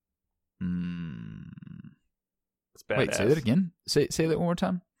 Wait, say that again. Say that one more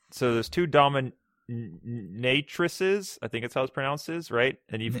time. So there's 2 dominatrices. I think that's how it's pronounced, right?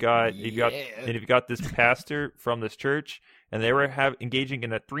 And you've got this pastor from this church, and they were engaging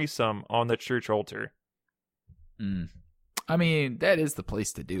in a threesome on the church altar. I mean, that is the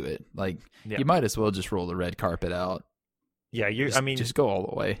place to do it. Like, you might as well just roll the red carpet out. Yeah, just go all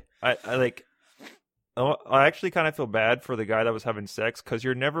the way. I actually kind of feel bad for the guy that was having sex, because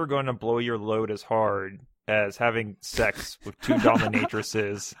you're never going to blow your load as hard as having sex with 2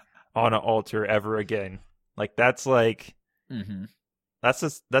 dominatrices on an altar ever again. Like that's like that's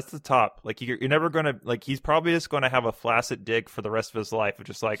the top. Like you're never gonna, like, he's probably just gonna have a flaccid dick for the rest of his life of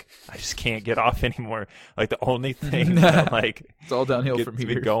just like, I just can't get off anymore. Like the only thing that, like, it's all downhill from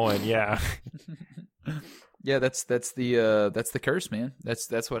here. Going, yeah. Yeah, that's the curse, man.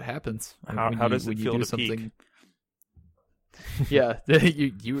 That's what happens. How does it feel to something peak? Yeah,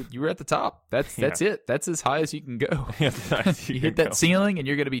 you were at the top. That's it. That's as high as you can go. You hit that ceiling, and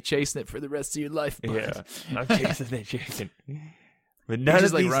you're going to be chasing it for the rest of your life. Bud. Yeah, I'm chasing. But none of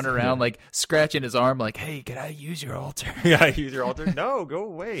just like run around like scratching his arm, like, "Hey, can I use your altar?" Yeah, use your altar. No, go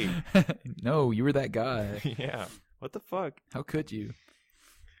away. No, you were that guy. Yeah, what the fuck? How could you?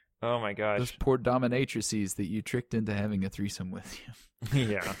 Oh my gosh, those poor dominatrices that you tricked into having a threesome with you.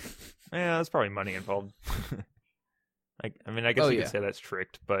 Yeah, that's probably money involved. I mean, I guess you could say that's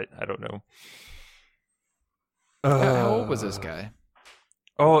tricked, but I don't know. How old was this guy?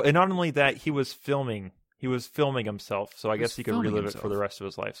 Oh, and not only that, he was filming himself, so I guess he could relive it for the rest of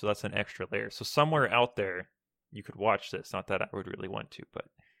his life. So that's an extra layer. So somewhere out there, you could watch this. Not that I would really want to, but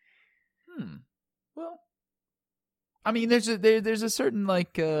well, I mean, there's a certain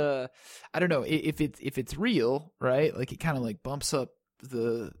like I don't know if it's real, right? Like it kind of like bumps up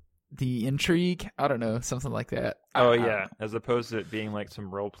the intrigue. I don't know, something like that. Oh yeah, as opposed to it being like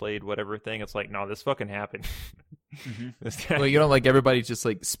some role played whatever thing. It's like, no, this fucking happened. Well, you don't like everybody just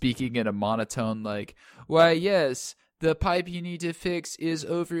like speaking in a monotone, like, why, yes, the pipe you need to fix is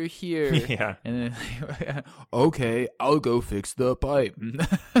over here. Yeah, and then okay, I'll go fix the pipe.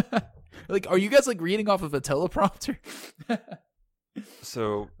 Like, are you guys like reading off of a teleprompter?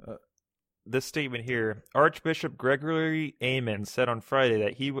 So. This statement here, Archbishop Gregory Amen said on Friday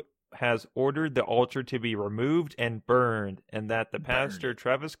that he has ordered the altar to be removed and burned, and that the pastor,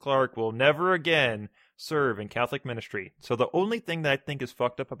 Travis Clark, will never again serve in Catholic ministry. So the only thing that I think is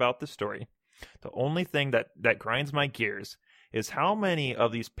fucked up about this story, the only thing that grinds my gears, is how many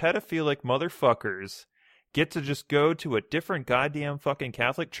of these pedophilic motherfuckers get to just go to a different goddamn fucking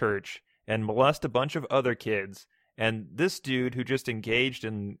Catholic church and molest a bunch of other kids. And this dude who just engaged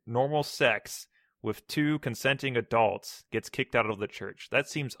in normal sex with 2 consenting adults gets kicked out of the church. That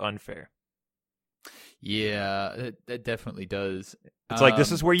seems unfair. Yeah, that definitely does. It's like,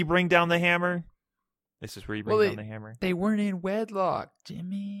 this is where you bring down the hammer? This is where you bring down the hammer? They weren't in wedlock,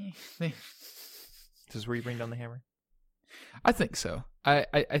 Jimmy. This is where you bring down the hammer? I think so.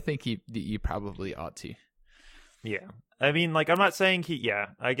 I think you probably ought to. Yeah. I mean, like, I'm not saying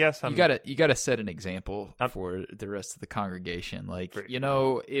I guess you gotta set an example for the rest of the congregation. Like, you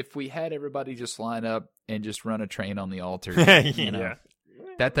know, if we had everybody just line up and just run a train on the altar, you know,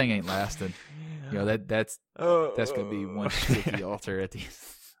 that thing ain't lasting. You know, that's gonna be one sticky altar at the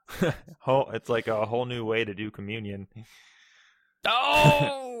end. It's like a whole new way to do communion.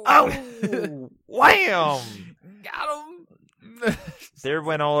 Oh, wham! Got him. There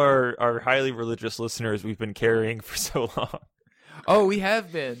went all our highly religious listeners we've been carrying for so long. Oh, we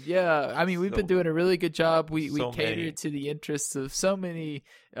have been. Yeah. I mean, we've been doing a really good job. We catered to the interests of so many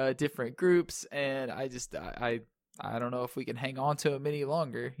different groups, and I don't know if we can hang on to them any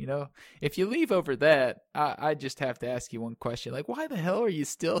longer. You know, if you leave over that, I just have to ask you one question. Like, why the hell are you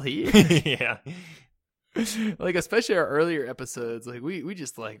still here? Yeah. Like, especially our earlier episodes, like we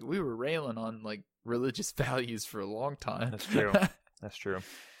just like we were railing on like religious values for a long time. That's true.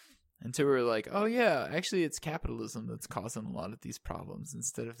 Until we were like, oh yeah, actually it's capitalism that's causing a lot of these problems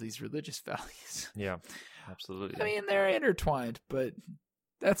instead of these religious values. Yeah, absolutely. I mean, they're intertwined, but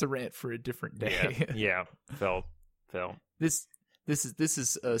that's a rant for a different day. Yeah. Fell. This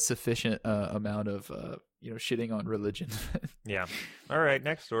is a sufficient amount of shitting on religion. Yeah. All right.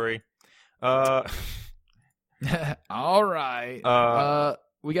 Next story. All right.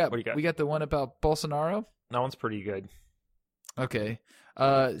 We got the one about Bolsonaro. That one's pretty good. Okay.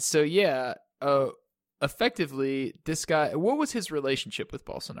 Effectively, this guy, what was his relationship with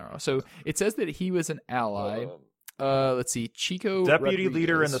Bolsonaro? So it says that he was an ally. Let's see, Chico Deputy Rodriguez.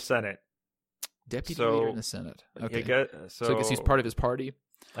 leader in the Senate. Deputy leader in the Senate. Okay. So I guess he's part of his party?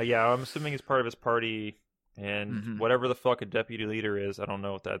 Yeah, I'm assuming he's part of his party, and whatever the fuck a deputy leader is, I don't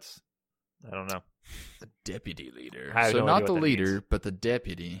know what that's. I don't know. The deputy leader. So no not the leader, means. But the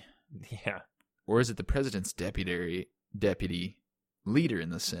deputy. Yeah. Or is it the president's deputy leader in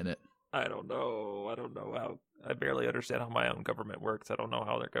the Senate? I don't know how. I barely understand how my own government works. I don't know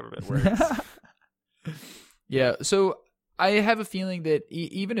how their government works. Yeah, so I have a feeling that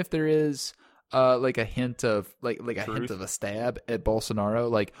even if there is like a hint of like a hint of a stab at Bolsonaro,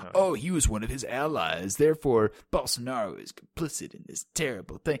 like he was one of his allies, therefore Bolsonaro is complicit in this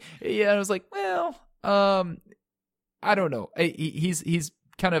terrible thing. Yeah, I was like, well, I don't know. He's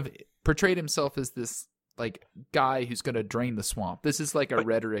kind of portrayed himself as this like guy who's going to drain the swamp. This is like a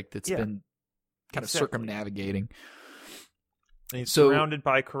rhetoric that's been kind of circumnavigating. And he's surrounded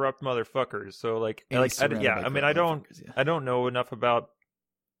by corrupt motherfuckers. So I don't know enough about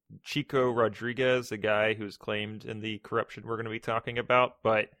Chico Rodriguez, a guy who's claimed in the corruption we're going to be talking about,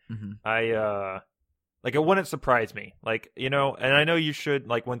 but it wouldn't surprise me. And I know you should,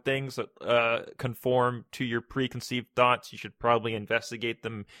 when things conform to your preconceived thoughts, you should probably investigate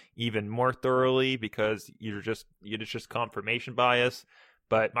them even more thoroughly because it's just confirmation bias.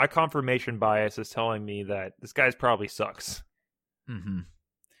 But my confirmation bias is telling me that this guy's probably sucks. Mm-hmm.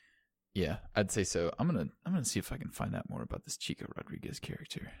 Yeah, I'd say so. I'm gonna see if I can find out more about this Chico Rodriguez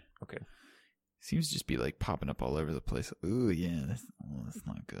character. Okay. Seems to just be popping up all over the place. Ooh, yeah, that's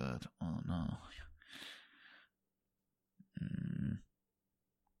not good. Oh no.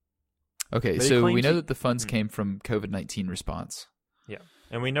 Okay, so we know that the funds came from COVID-19 response. Yeah,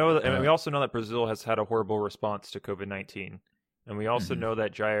 and we know, and we also know that Brazil has had a horrible response to COVID-19, and we also know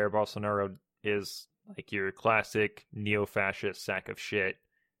that Jair Bolsonaro is your classic neo-fascist sack of shit.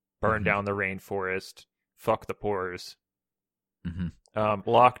 Burn down the rainforest. Fuck the poors.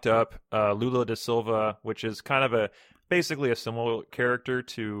 Locked up Lula da Silva, which is kind of basically a similar character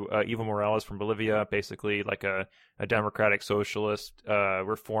to Evo Morales from Bolivia, basically like a democratic socialist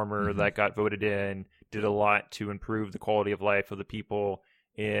reformer that got voted in, did a lot to improve the quality of life of the people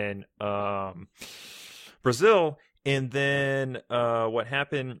in Brazil. And then what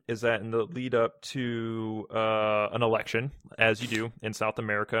happened is that in the lead up to an election, as you do in South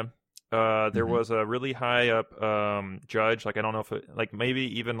America, there was a really high up judge, I don't know if it,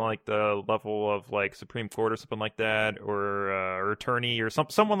 maybe even the level of Supreme Court or something like that, or attorney or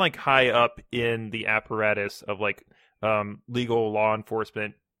someone high up in the apparatus of legal law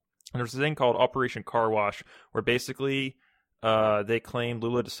enforcement. And there's a thing called Operation Car Wash, where basically they claim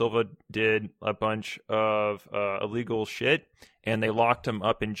Lula da Silva did a bunch of illegal shit, and they locked him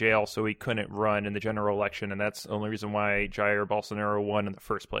up in jail so he couldn't run in the general election, and that's the only reason why Jair Bolsonaro won in the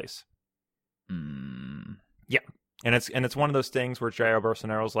first place. Yeah, and it's one of those things where Jair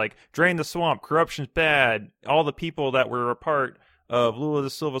Bolsonaro's drain the swamp, corruption's bad, all the people that were a part of Lula da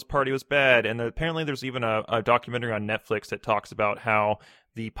Silva's party was bad, and apparently there's even a documentary on Netflix that talks about how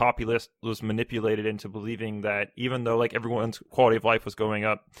the populace was manipulated into believing that even though everyone's quality of life was going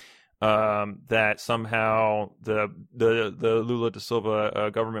up, that somehow the Lula da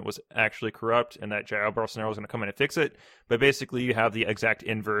Silva government was actually corrupt, and that Jair Bolsonaro was going to come in and fix it. But basically, you have the exact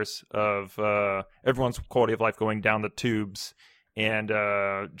inverse of everyone's quality of life going down the tubes, and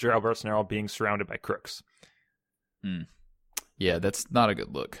Jair Bolsonaro being surrounded by crooks. Yeah, that's not a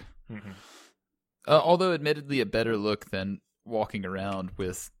good look. Although, admittedly, a better look than walking around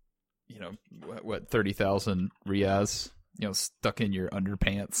with, 30,000 reais, stuck in your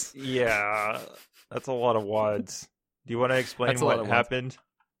underpants. Yeah, that's a lot of wads. Do you want to explain what happened?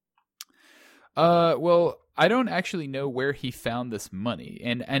 Well, I don't actually know where he found this money,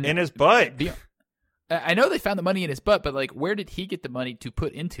 and in his butt. I know they found the money in his butt, but where did he get the money to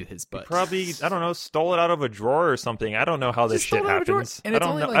put into his butt? He probably, I don't know, stole it out of a drawer or something. I don't know how this shit happens. I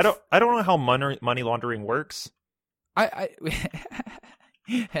don't know. I don't know how money laundering works.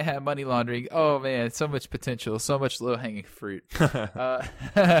 Money laundering. Oh man, so much potential, so much low hanging fruit.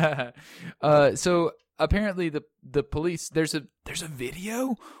 So apparently the police. There's a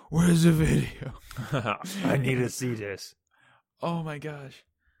video. Where's the video? I need to see this. Oh my gosh.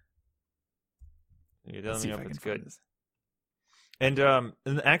 You don't know if it's good. And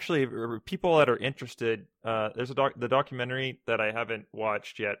actually, people that are interested, there's the documentary that I haven't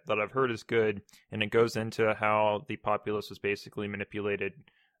watched yet that I've heard is good, and it goes into how the populace was basically manipulated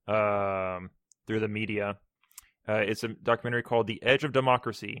through the media. It's a documentary called The Edge of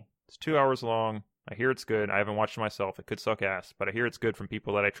Democracy. It's 2 hours long. I hear it's good. I haven't watched it myself. It could suck ass, but I hear it's good from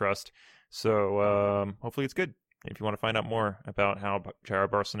people that I trust. So hopefully it's good. If you want to find out more about how Jair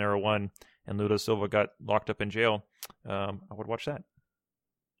Bolsonaro won and Lula Silva got locked up in jail, I would watch that.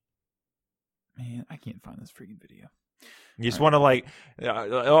 Man, I can't find this freaking video. You just want to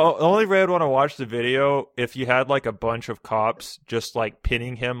the only way I'd want to watch the video if you had like a bunch of cops just like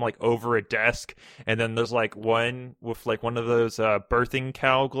pinning him like over a desk, and then there's like one with like one of those birthing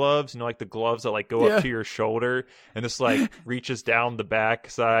cow gloves, like the gloves that like go up to your shoulder, and this like reaches down the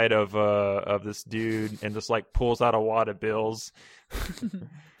back side of this dude and just like pulls out a wad of bills.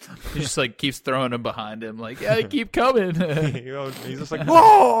 He just like keeps throwing them behind him, like, yeah, keep coming. He's just like,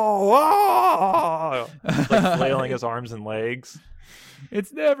 whoa, whoa, like flailing his arms and legs.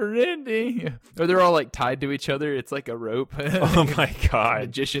 It's never ending. Or they're all like tied to each other. It's like a rope. Oh my god,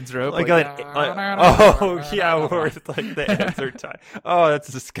 magician's rope. Oh yeah, where like the ends are tied. Oh, that's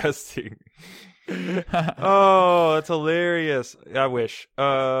disgusting. Oh, that's hilarious. I wish.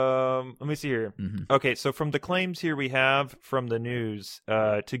 Let me see here. Mm-hmm. Okay, so from the claims here we have from the news,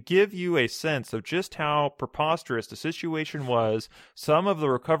 to give you a sense of just how preposterous the situation was, some of the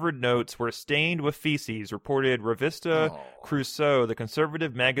recovered notes were stained with feces, reported Revista Crusoe, the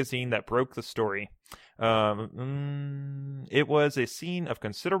conservative magazine that broke the story. It was a scene of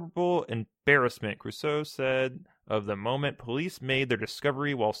considerable embarrassment, Crusoe said of the moment police made their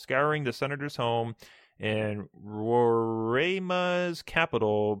discovery while scouring the senator's home in Roraima's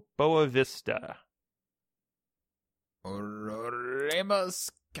capital, Boa Vista.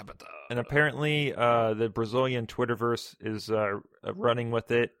 Roraima's capital. And apparently the Brazilian Twitterverse is running with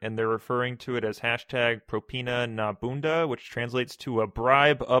it, and they're referring to it as hashtag Propina na Bunda, which translates to a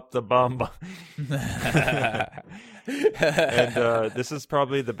bribe up the bum. And this is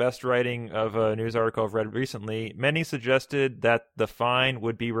probably the best writing of a news article I've read recently. Many suggested that the fine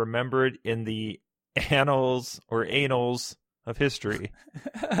would be remembered in the annals or annals of history.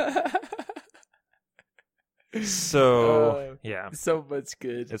 So yeah, so much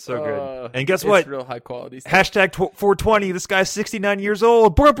good. It's so good. And guess what? Real high quality stuff. Hashtag 420. This guy's 69 years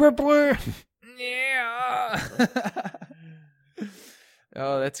old. Brr, brr, brr. Yeah.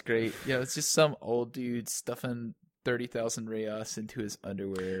 Oh, that's great. Yeah, it's just some old dude stuffing 30,000 reais into his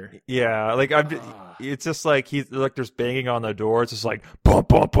underwear. Yeah, like it's just like he's like there's banging on the door. It's just like bump,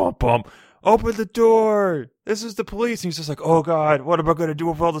 bump, bump, bump. Open the door. This is the police. And he's just like, oh god, what am I gonna do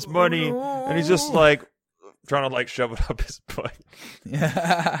with all this money? And he's just like trying to like shove it up his butt.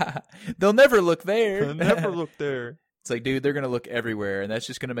 Yeah. They'll never look there. They'll never look there. It's like, dude, they're gonna look everywhere, and that's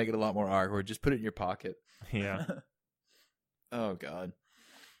just gonna make it a lot more awkward. Just put it in your pocket. Yeah. Oh god.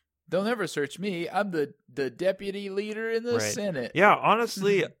 They'll never search me. I'm the deputy leader in the Senate. Yeah,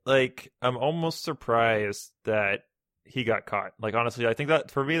 honestly, like I'm almost surprised that he got caught. Like honestly, I think that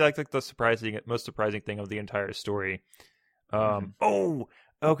for me that's like the most surprising thing of the entire story. Oh,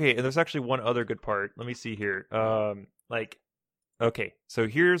 okay, and there's actually one other good part. Let me see here. Okay, so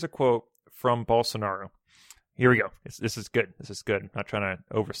here's a quote from Bolsonaro. Here we go. This is good. This is good. I'm not trying to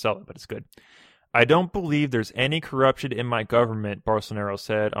oversell it, but it's good. I don't believe there's any corruption in my government, Bolsonaro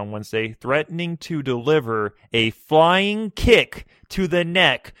said on Wednesday, threatening to deliver a flying kick to the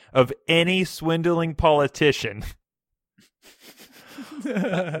neck of any swindling politician.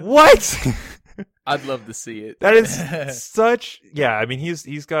 What? I'd love to see it. That is such, yeah, I mean,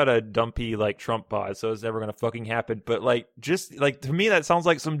 he's got a dumpy, like, Trump bod, so it's never going to fucking happen. But, like, just, like, to me, that sounds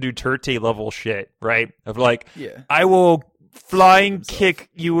like some Duterte level shit, right? Of, like, yeah. I will flying kick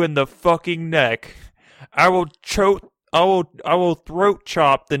you in the fucking neck. I will throat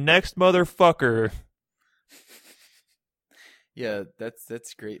chop the next motherfucker. Yeah,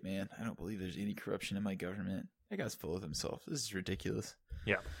 that's great, man. I don't believe there's any corruption in my government. That guy's full of himself. This is ridiculous.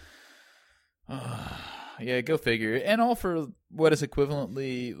 Yeah. Yeah, go figure. And all for what is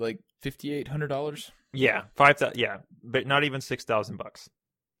equivalently like $5,800. Yeah, 5,000. Yeah, but not even $6,000.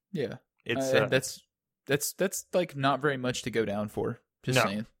 Yeah, it's that's like not very much to go down for. Just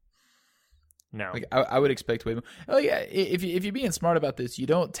saying. No, like I would expect way more. Oh yeah, if you're being smart about this, you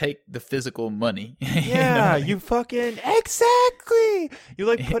don't take the physical money. Yeah, you fucking exactly. You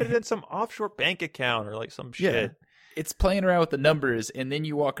like put it in some offshore bank account or like some shit. Yeah. It's playing around with the numbers, and then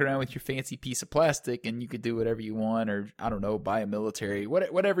you walk around with your fancy piece of plastic, and you could do whatever you want, or I don't know, buy a military,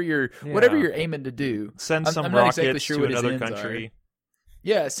 whatever you're aiming to do. Send some rockets to another country.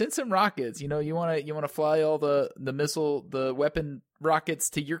 Yeah, send some rockets. You want to fly all the weapon rockets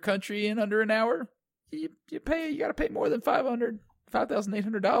to your country in under an hour? You got to pay more than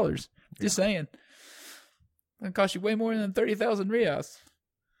 $5,800. Just saying. It'll cost you way more than 30,000 Rios.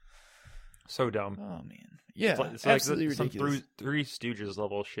 So dumb. Oh man. Yeah, it's absolutely like ridiculous. Some Three Stooges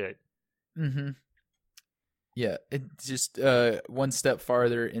level shit. Mm-hmm. Yeah, it just one step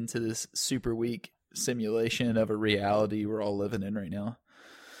farther into this super weak simulation of a reality we're all living in right now.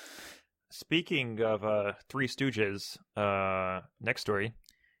 Speaking of Three Stooges, next story.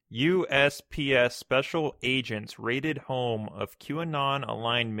 USPS special agents raided home of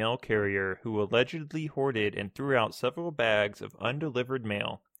QAnon-aligned mail carrier who allegedly hoarded and threw out several bags of undelivered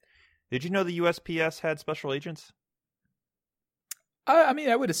mail. Did you know the USPS had special agents? I mean,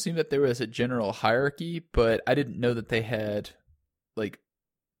 I would assume that there was a general hierarchy, but I didn't know that they had, like,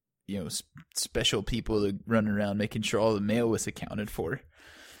 special people that run around making sure all the mail was accounted for.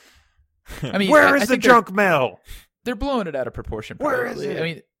 I mean, where is the junk mail? They're blowing it out of proportion. Probably. Where is it? I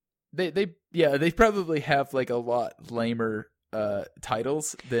mean, they probably have like a lot lamer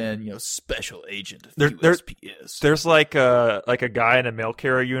titles than special agent of USPS. There's like a guy in a mail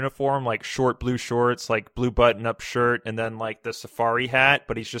carrier uniform, like short blue shorts, like blue button up shirt, and then like the safari hat,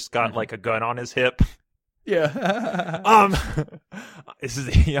 but he's just got like a gun on his hip. Yeah. This is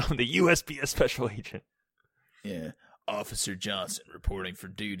the USPS special agent. Yeah. Officer Johnson reporting for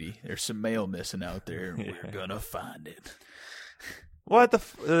duty. There's some mail missing out there, and we're gonna find it. What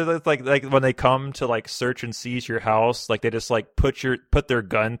the like when they come to like search and seize your house, like they just like put their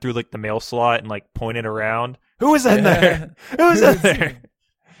gun through like the mail slot and like point it around. Who was in there? Who was in there?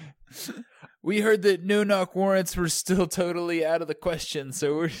 We heard that no-knock warrants were still totally out of the question,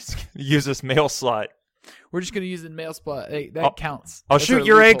 so we're just gonna use this mail slot. We're just gonna use the mail slot. Hey, that counts. I'll shoot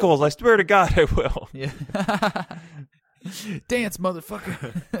your ankles. I swear to God, I will. Yeah. Dance,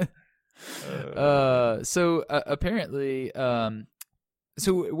 motherfucker. So apparently,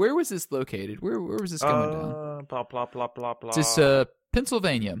 so where was this located? Where was this going down? Blah blah blah blah blah. Just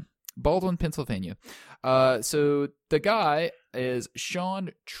Pennsylvania, Baldwin, Pennsylvania. So the guy is Sean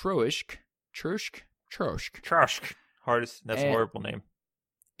Troshk. Hardest. That's a horrible name.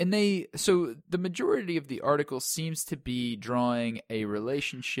 And so the majority of the article seems to be drawing a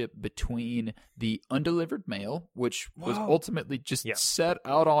relationship between the undelivered mail, which was ultimately just set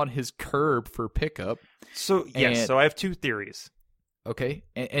out on his curb for pickup. So so I have two theories. Okay,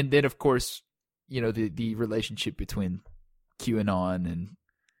 and then of course, the relationship between QAnon and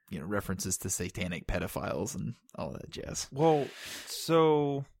references to satanic pedophiles and all that jazz. Well,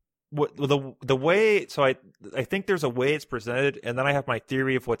 so. The way, so I think there's a way it's presented, and then I have my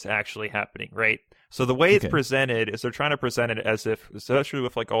theory of what's actually happening, right? So the way it's presented is they're trying to present it as if, especially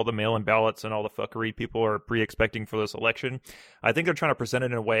with like all the mail-in ballots and all the fuckery people are pre-expecting for this election, I think they're trying to present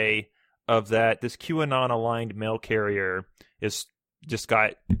it in a way of that this QAnon-aligned mail carrier is just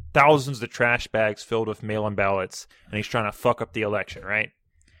got thousands of trash bags filled with mail-in ballots, and he's trying to fuck up the election, right?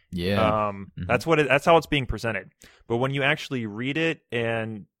 Yeah. That's how it's being presented. But when you actually read it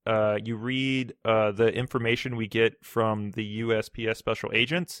and you read the information we get from the USPS special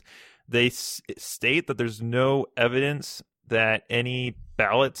agents, they state that there's no evidence that any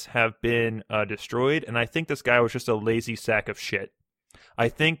ballots have been destroyed. And I think this guy was just a lazy sack of shit. I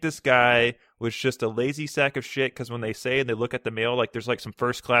think this guy was just a lazy sack of shit because when they say and they look at the mail, like there's like some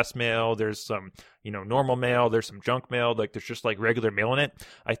first class mail, there's some, normal mail, there's some junk mail, like there's just like regular mail in it.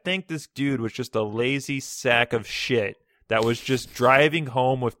 I think this dude was just a lazy sack of shit that was just driving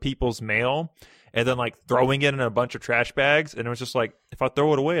home with people's mail and then like throwing it in a bunch of trash bags. And it was just like, if I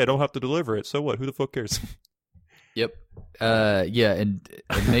throw it away, I don't have to deliver it. So what? Who the fuck cares? Yep. Yeah. And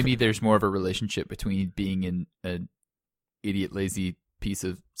maybe there's more of a relationship between being an idiot, lazy piece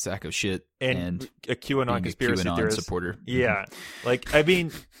of sack of shit and a QAnon conspiracy theorist supporter. Yeah. Like, I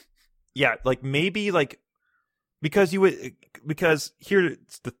mean, yeah, like maybe like, because here's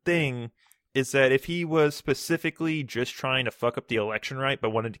the thing is that if he was specifically just trying to fuck up the election, right, but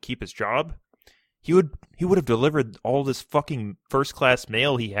wanted to keep his job, he would have delivered all this fucking first class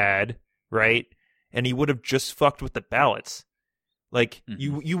mail he had, right? And he would have just fucked with the ballots. Like,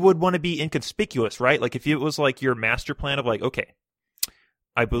 you would want to be inconspicuous, right? Like, if it was like your master plan of like, okay,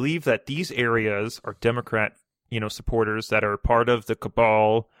 I believe that these areas are Democrat, supporters that are part of the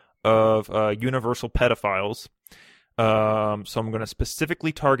cabal of universal pedophiles. So I'm going to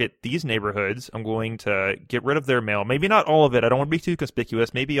specifically target these neighborhoods. I'm going to get rid of their mail. Maybe not all of it. I don't want to be too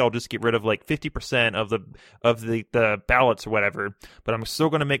conspicuous. Maybe I'll just get rid of like 50% of the ballots or whatever. But I'm still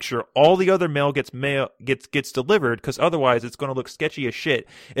going to make sure all the other mail gets delivered because otherwise it's going to look sketchy as shit.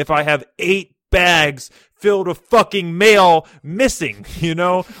 If I have 8 bags filled with fucking mail missing, you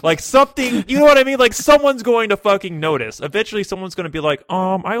know? Like something, you know what I mean? Like someone's going to fucking notice. Eventually someone's going to be like,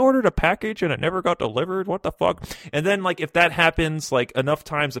 I ordered a package and it never got delivered. What the fuck? And then like if that happens like enough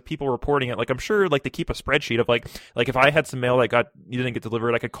times of people reporting it, like I'm sure like they keep a spreadsheet of like if I had some mail that you didn't get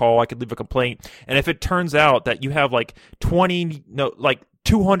delivered, I could call, I could leave a complaint. And if it turns out that you have like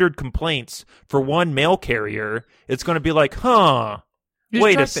 200 complaints for one mail carrier, it's going to be like,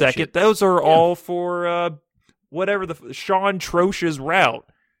 wait a second. Those are all for whatever the Sean Troche's route.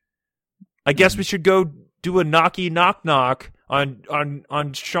 I guess we should go do a knock knock on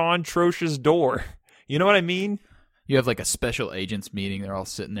Sean Troche's door. You know what I mean? You have like a special agents meeting. They're all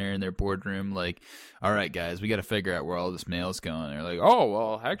sitting there in their boardroom like, all right, guys, we got to figure out where all this mail is going. They're like, oh,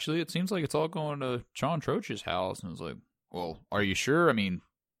 well, actually, it seems like it's all going to Sean Troche's house. And I was like, well, are you sure? I mean,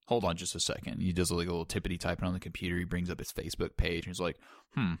 hold on just a second. He does like a little tippity typing on the computer. He brings up his Facebook page and he's like,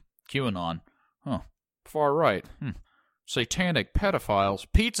 QAnon. Huh. Far right. Satanic pedophiles.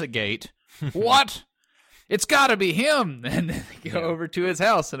 Pizzagate. What? It's got to be him. And then they go over to his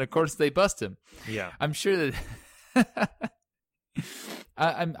house, and of course they bust him. Yeah. I'm sure that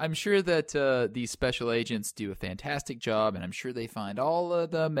I'm sure that these special agents do a fantastic job, and I'm sure they find all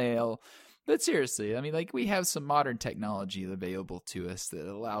of the mail. But seriously, I mean, like, we have some modern technology available to us that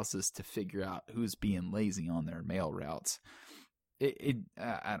allows us to figure out who's being lazy on their mail routes.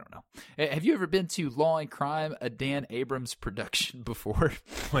 I don't know. Have you ever been to Law and Crime, a Dan Abrams production before?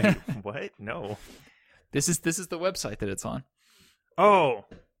 Wait, what? No. This is the website that it's on. Oh.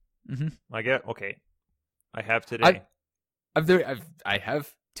 I get, okay. I have today. I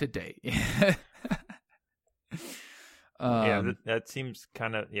have today. That seems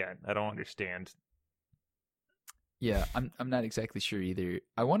kind of, I don't understand. Yeah, I'm not exactly sure either.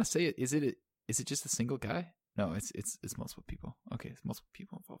 I want to say it. Is it just a single guy? No, it's multiple people. Okay, it's multiple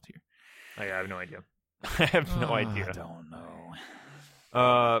people involved here. I have no idea. I have no idea. I don't know.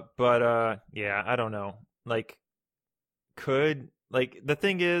 Yeah, I don't know. Like, the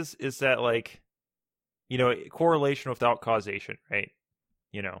thing is that, like, you know, correlation without causation, right?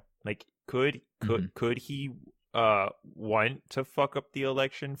 You know, like, could he want to fuck up the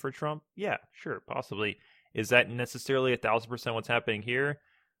election for Trump? Yeah, sure, possibly. Is that necessarily 1,000% what's happening here?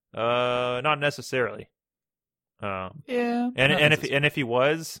 Not necessarily. And if he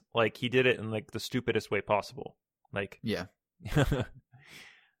was, like, he did it in like the stupidest way possible. Like, yeah.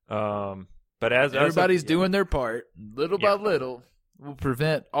 But as everybody's doing their part, little by little, will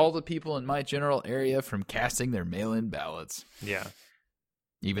prevent all the people in my general area from casting their mail-in ballots. Yeah.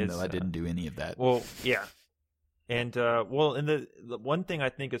 Even though I didn't do any of that. Well, yeah. And the one thing I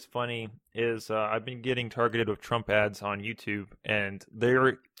think is funny is I've been getting targeted with Trump ads on YouTube, and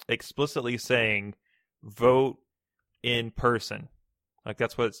they're explicitly saying vote in person. Like,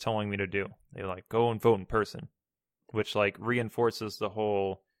 that's what it's telling me to do. They're like, go and vote in person, which like reinforces the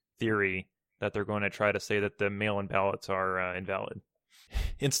whole theory that they're going to try to say that the mail-in ballots are invalid.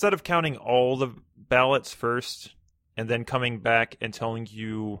 Instead of counting all the ballots first and then coming back and telling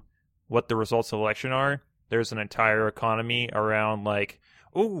you what the results of the election are, there's an entire economy around like,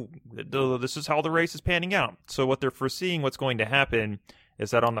 oh, this is how the race is panning out. So what they're foreseeing what's going to happen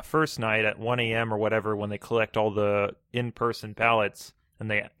is that on the first night at 1 a.m. or whatever, when they collect all the in-person ballots and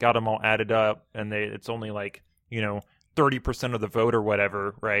they got them all added up, and it's only like, 30% of the vote or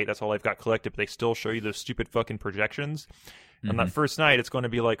whatever, right? That's all they've got collected, but they still show you those stupid fucking projections. Mm-hmm. On that first night, it's going to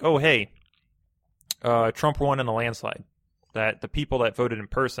be like, oh, hey, Trump won in a landslide. That the people that voted in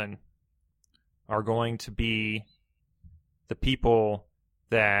person are going to be the people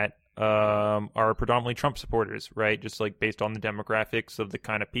that are predominantly Trump supporters, right? Just like based on the demographics of the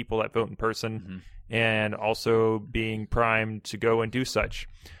kind of people that vote in person, and also being primed to go and do such.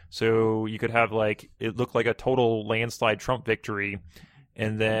 So you could have like, it looked like a total landslide Trump victory,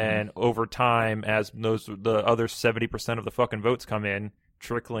 and then over time, as the other 70% of the fucking votes come in,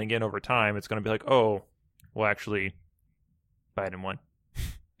 trickling in over time, it's going to be like, oh, well, actually, Biden won.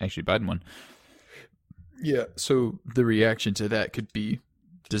 Yeah, so the reaction to that could be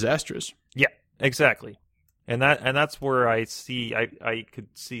disastrous. Yeah, exactly. And that's where I could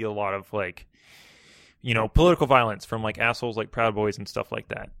see a lot of like, political violence from like assholes like Proud Boys and stuff like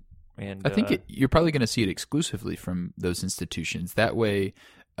that. And I think you're probably going to see it exclusively from those institutions. That way,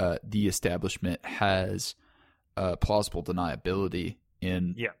 the establishment has plausible deniability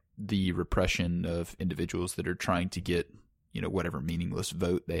in the repression of individuals that are trying to get, whatever meaningless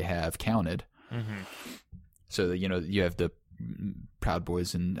vote they have counted. Mm-hmm. So, you have the Proud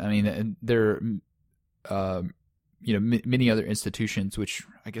Boys, and I mean, and there are, many other institutions which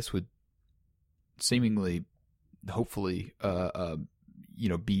I guess would seemingly, hopefully,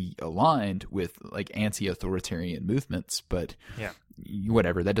 be aligned with like anti-authoritarian movements, but yeah,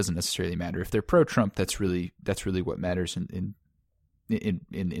 whatever, that doesn't necessarily matter. If they're pro-Trump, that's really what matters in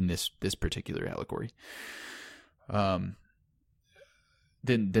this particular allegory. Then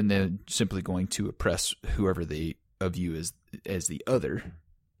they're simply going to oppress whoever they view as the other,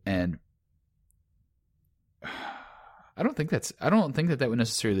 and I don't think that would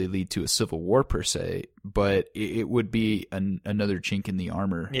necessarily lead to a civil war per se, but it would be another chink in the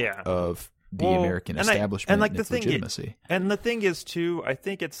armor of the American establishment and its legitimacy. And the thing is too, I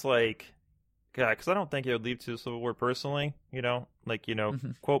think it's like, God, because I don't think it would lead to a civil war personally.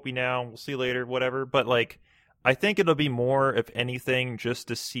 Quote me now, we'll see later, whatever. But like, I think it'll be more, if anything, just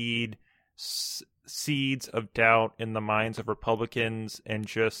to seed seeds of doubt in the minds of Republicans and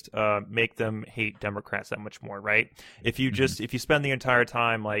just make them hate Democrats that much more, right? If you if you spend the entire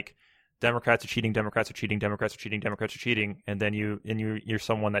time like Democrats are cheating, Democrats are cheating, Democrats are cheating, Democrats are cheating, and then you're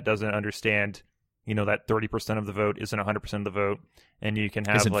someone that doesn't understand, that 30% of the vote isn't 100% of the vote, and you can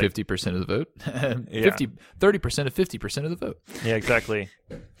have isn't 50% of the vote, 30% of 50% of the vote. Yeah, exactly.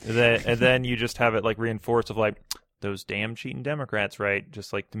 And then you just have it like reinforced of like those damn cheating Democrats, right?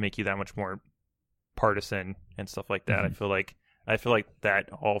 Just like to make you that much more partisan and stuff like that. I feel like that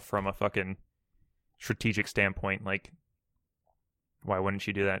all from a fucking strategic standpoint. Like, why wouldn't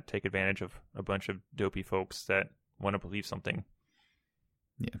you do that? Take advantage of a bunch of dopey folks that want to believe something.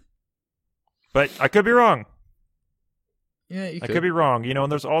 Yeah. But I could be wrong. Yeah, I could be wrong.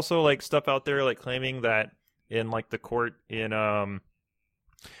 And there's also like stuff out there like claiming that in like the court in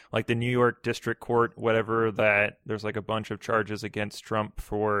like the New York District Court, whatever, that there's like a bunch of charges against Trump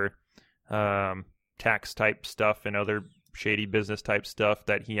for tax type stuff and other shady business type stuff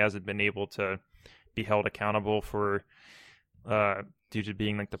that he hasn't been able to be held accountable for due to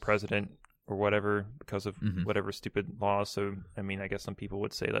being like the president or whatever, because of whatever stupid laws. So, I mean, I guess some people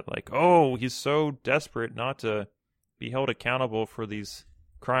would say that like, oh, he's so desperate not to be held accountable for these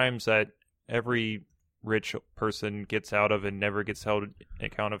crimes that every rich person gets out of and never gets held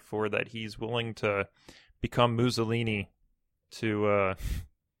accountable for, that he's willing to become Mussolini to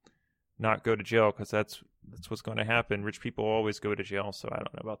not go to jail, because that's what's going to happen. Rich people always go to jail, so I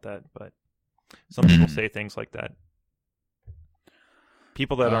don't know about that, but some people say things like that.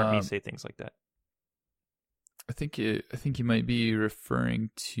 People that aren't me say things like that. I think you might be referring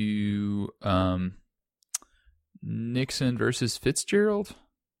to Nixon versus Fitzgerald.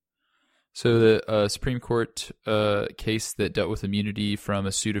 So the Supreme Court case that dealt with immunity from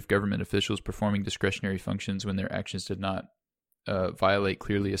a suit of government officials performing discretionary functions when their actions did not violate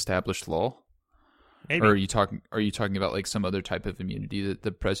clearly established law. Maybe. Or are you talking about like some other type of immunity that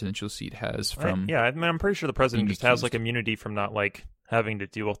the presidential seat has from? Yeah, I mean, I'm pretty sure the president just has like immunity from not like having to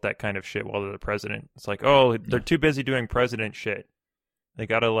deal with that kind of shit while they're the president. It's like, oh, they're too busy doing president shit. They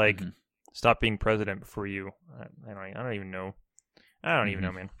gotta like stop being president before you. I don't even know. I don't even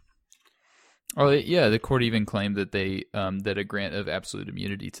know, man. Oh yeah, the court even claimed that they that a grant of absolute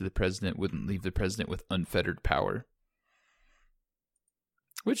immunity to the president wouldn't leave the president with unfettered power.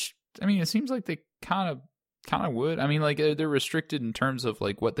 Which, I mean, it seems like they kind of would. I mean, like they're restricted in terms of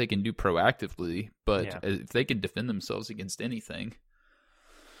like what they can do proactively, but if they can defend themselves against anything,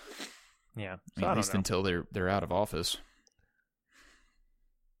 so I mean, at least until they're out of office.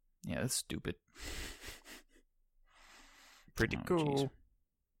 Yeah, that's stupid. Pretty cool. Geez.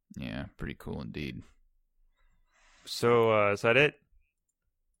 Yeah, pretty cool indeed. So, is that it?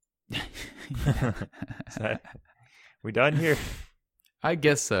 We done here? I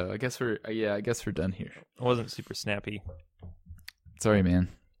guess so. I guess we're done here. It wasn't super snappy. Sorry, man.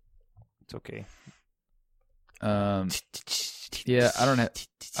 It's okay. Yeah, I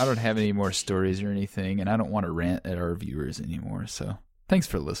don't have any more stories or anything, and I don't want to rant at our viewers anymore. So, thanks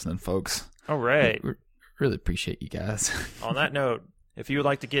for listening, folks. All right. We really appreciate you guys. On that note, if you would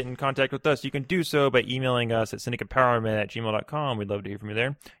like to get in contact with us, you can do so by emailing us at cynicempowerment@gmail.com. We'd love to hear from you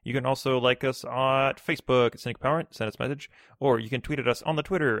there. You can also like us on Facebook at Cynic Empowerment, send us a message, or you can tweet at us on the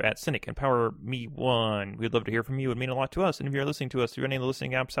Twitter at CynicEmpowerMe1. We'd love to hear from you. It would mean a lot to us. And if you're listening to us through any of the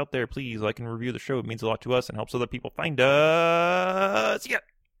listening apps out there, please like and review the show. It means a lot to us and helps other people find us. Yeah.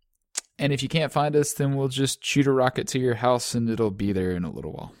 And if you can't find us, then we'll just shoot a rocket to your house and it'll be there in a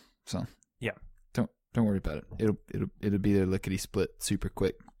little while. So yeah. Don't worry about it. It'll be there lickety split super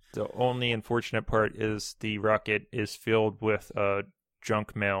quick. The only unfortunate part is the rocket is filled with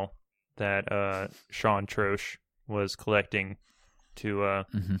junk mail that Sean Trosh was collecting to I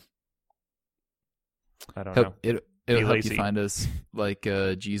don't know. It'll help you find us like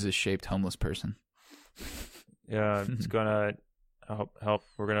a Jesus shaped homeless person. Yeah, it's gonna help.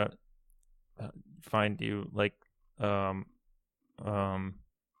 We're gonna find you like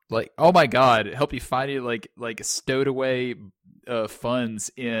Like, oh my God, help you find it like stowed away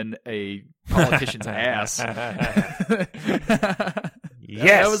funds in a politician's ass.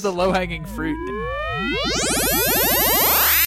 Yes, that was the low hanging fruit.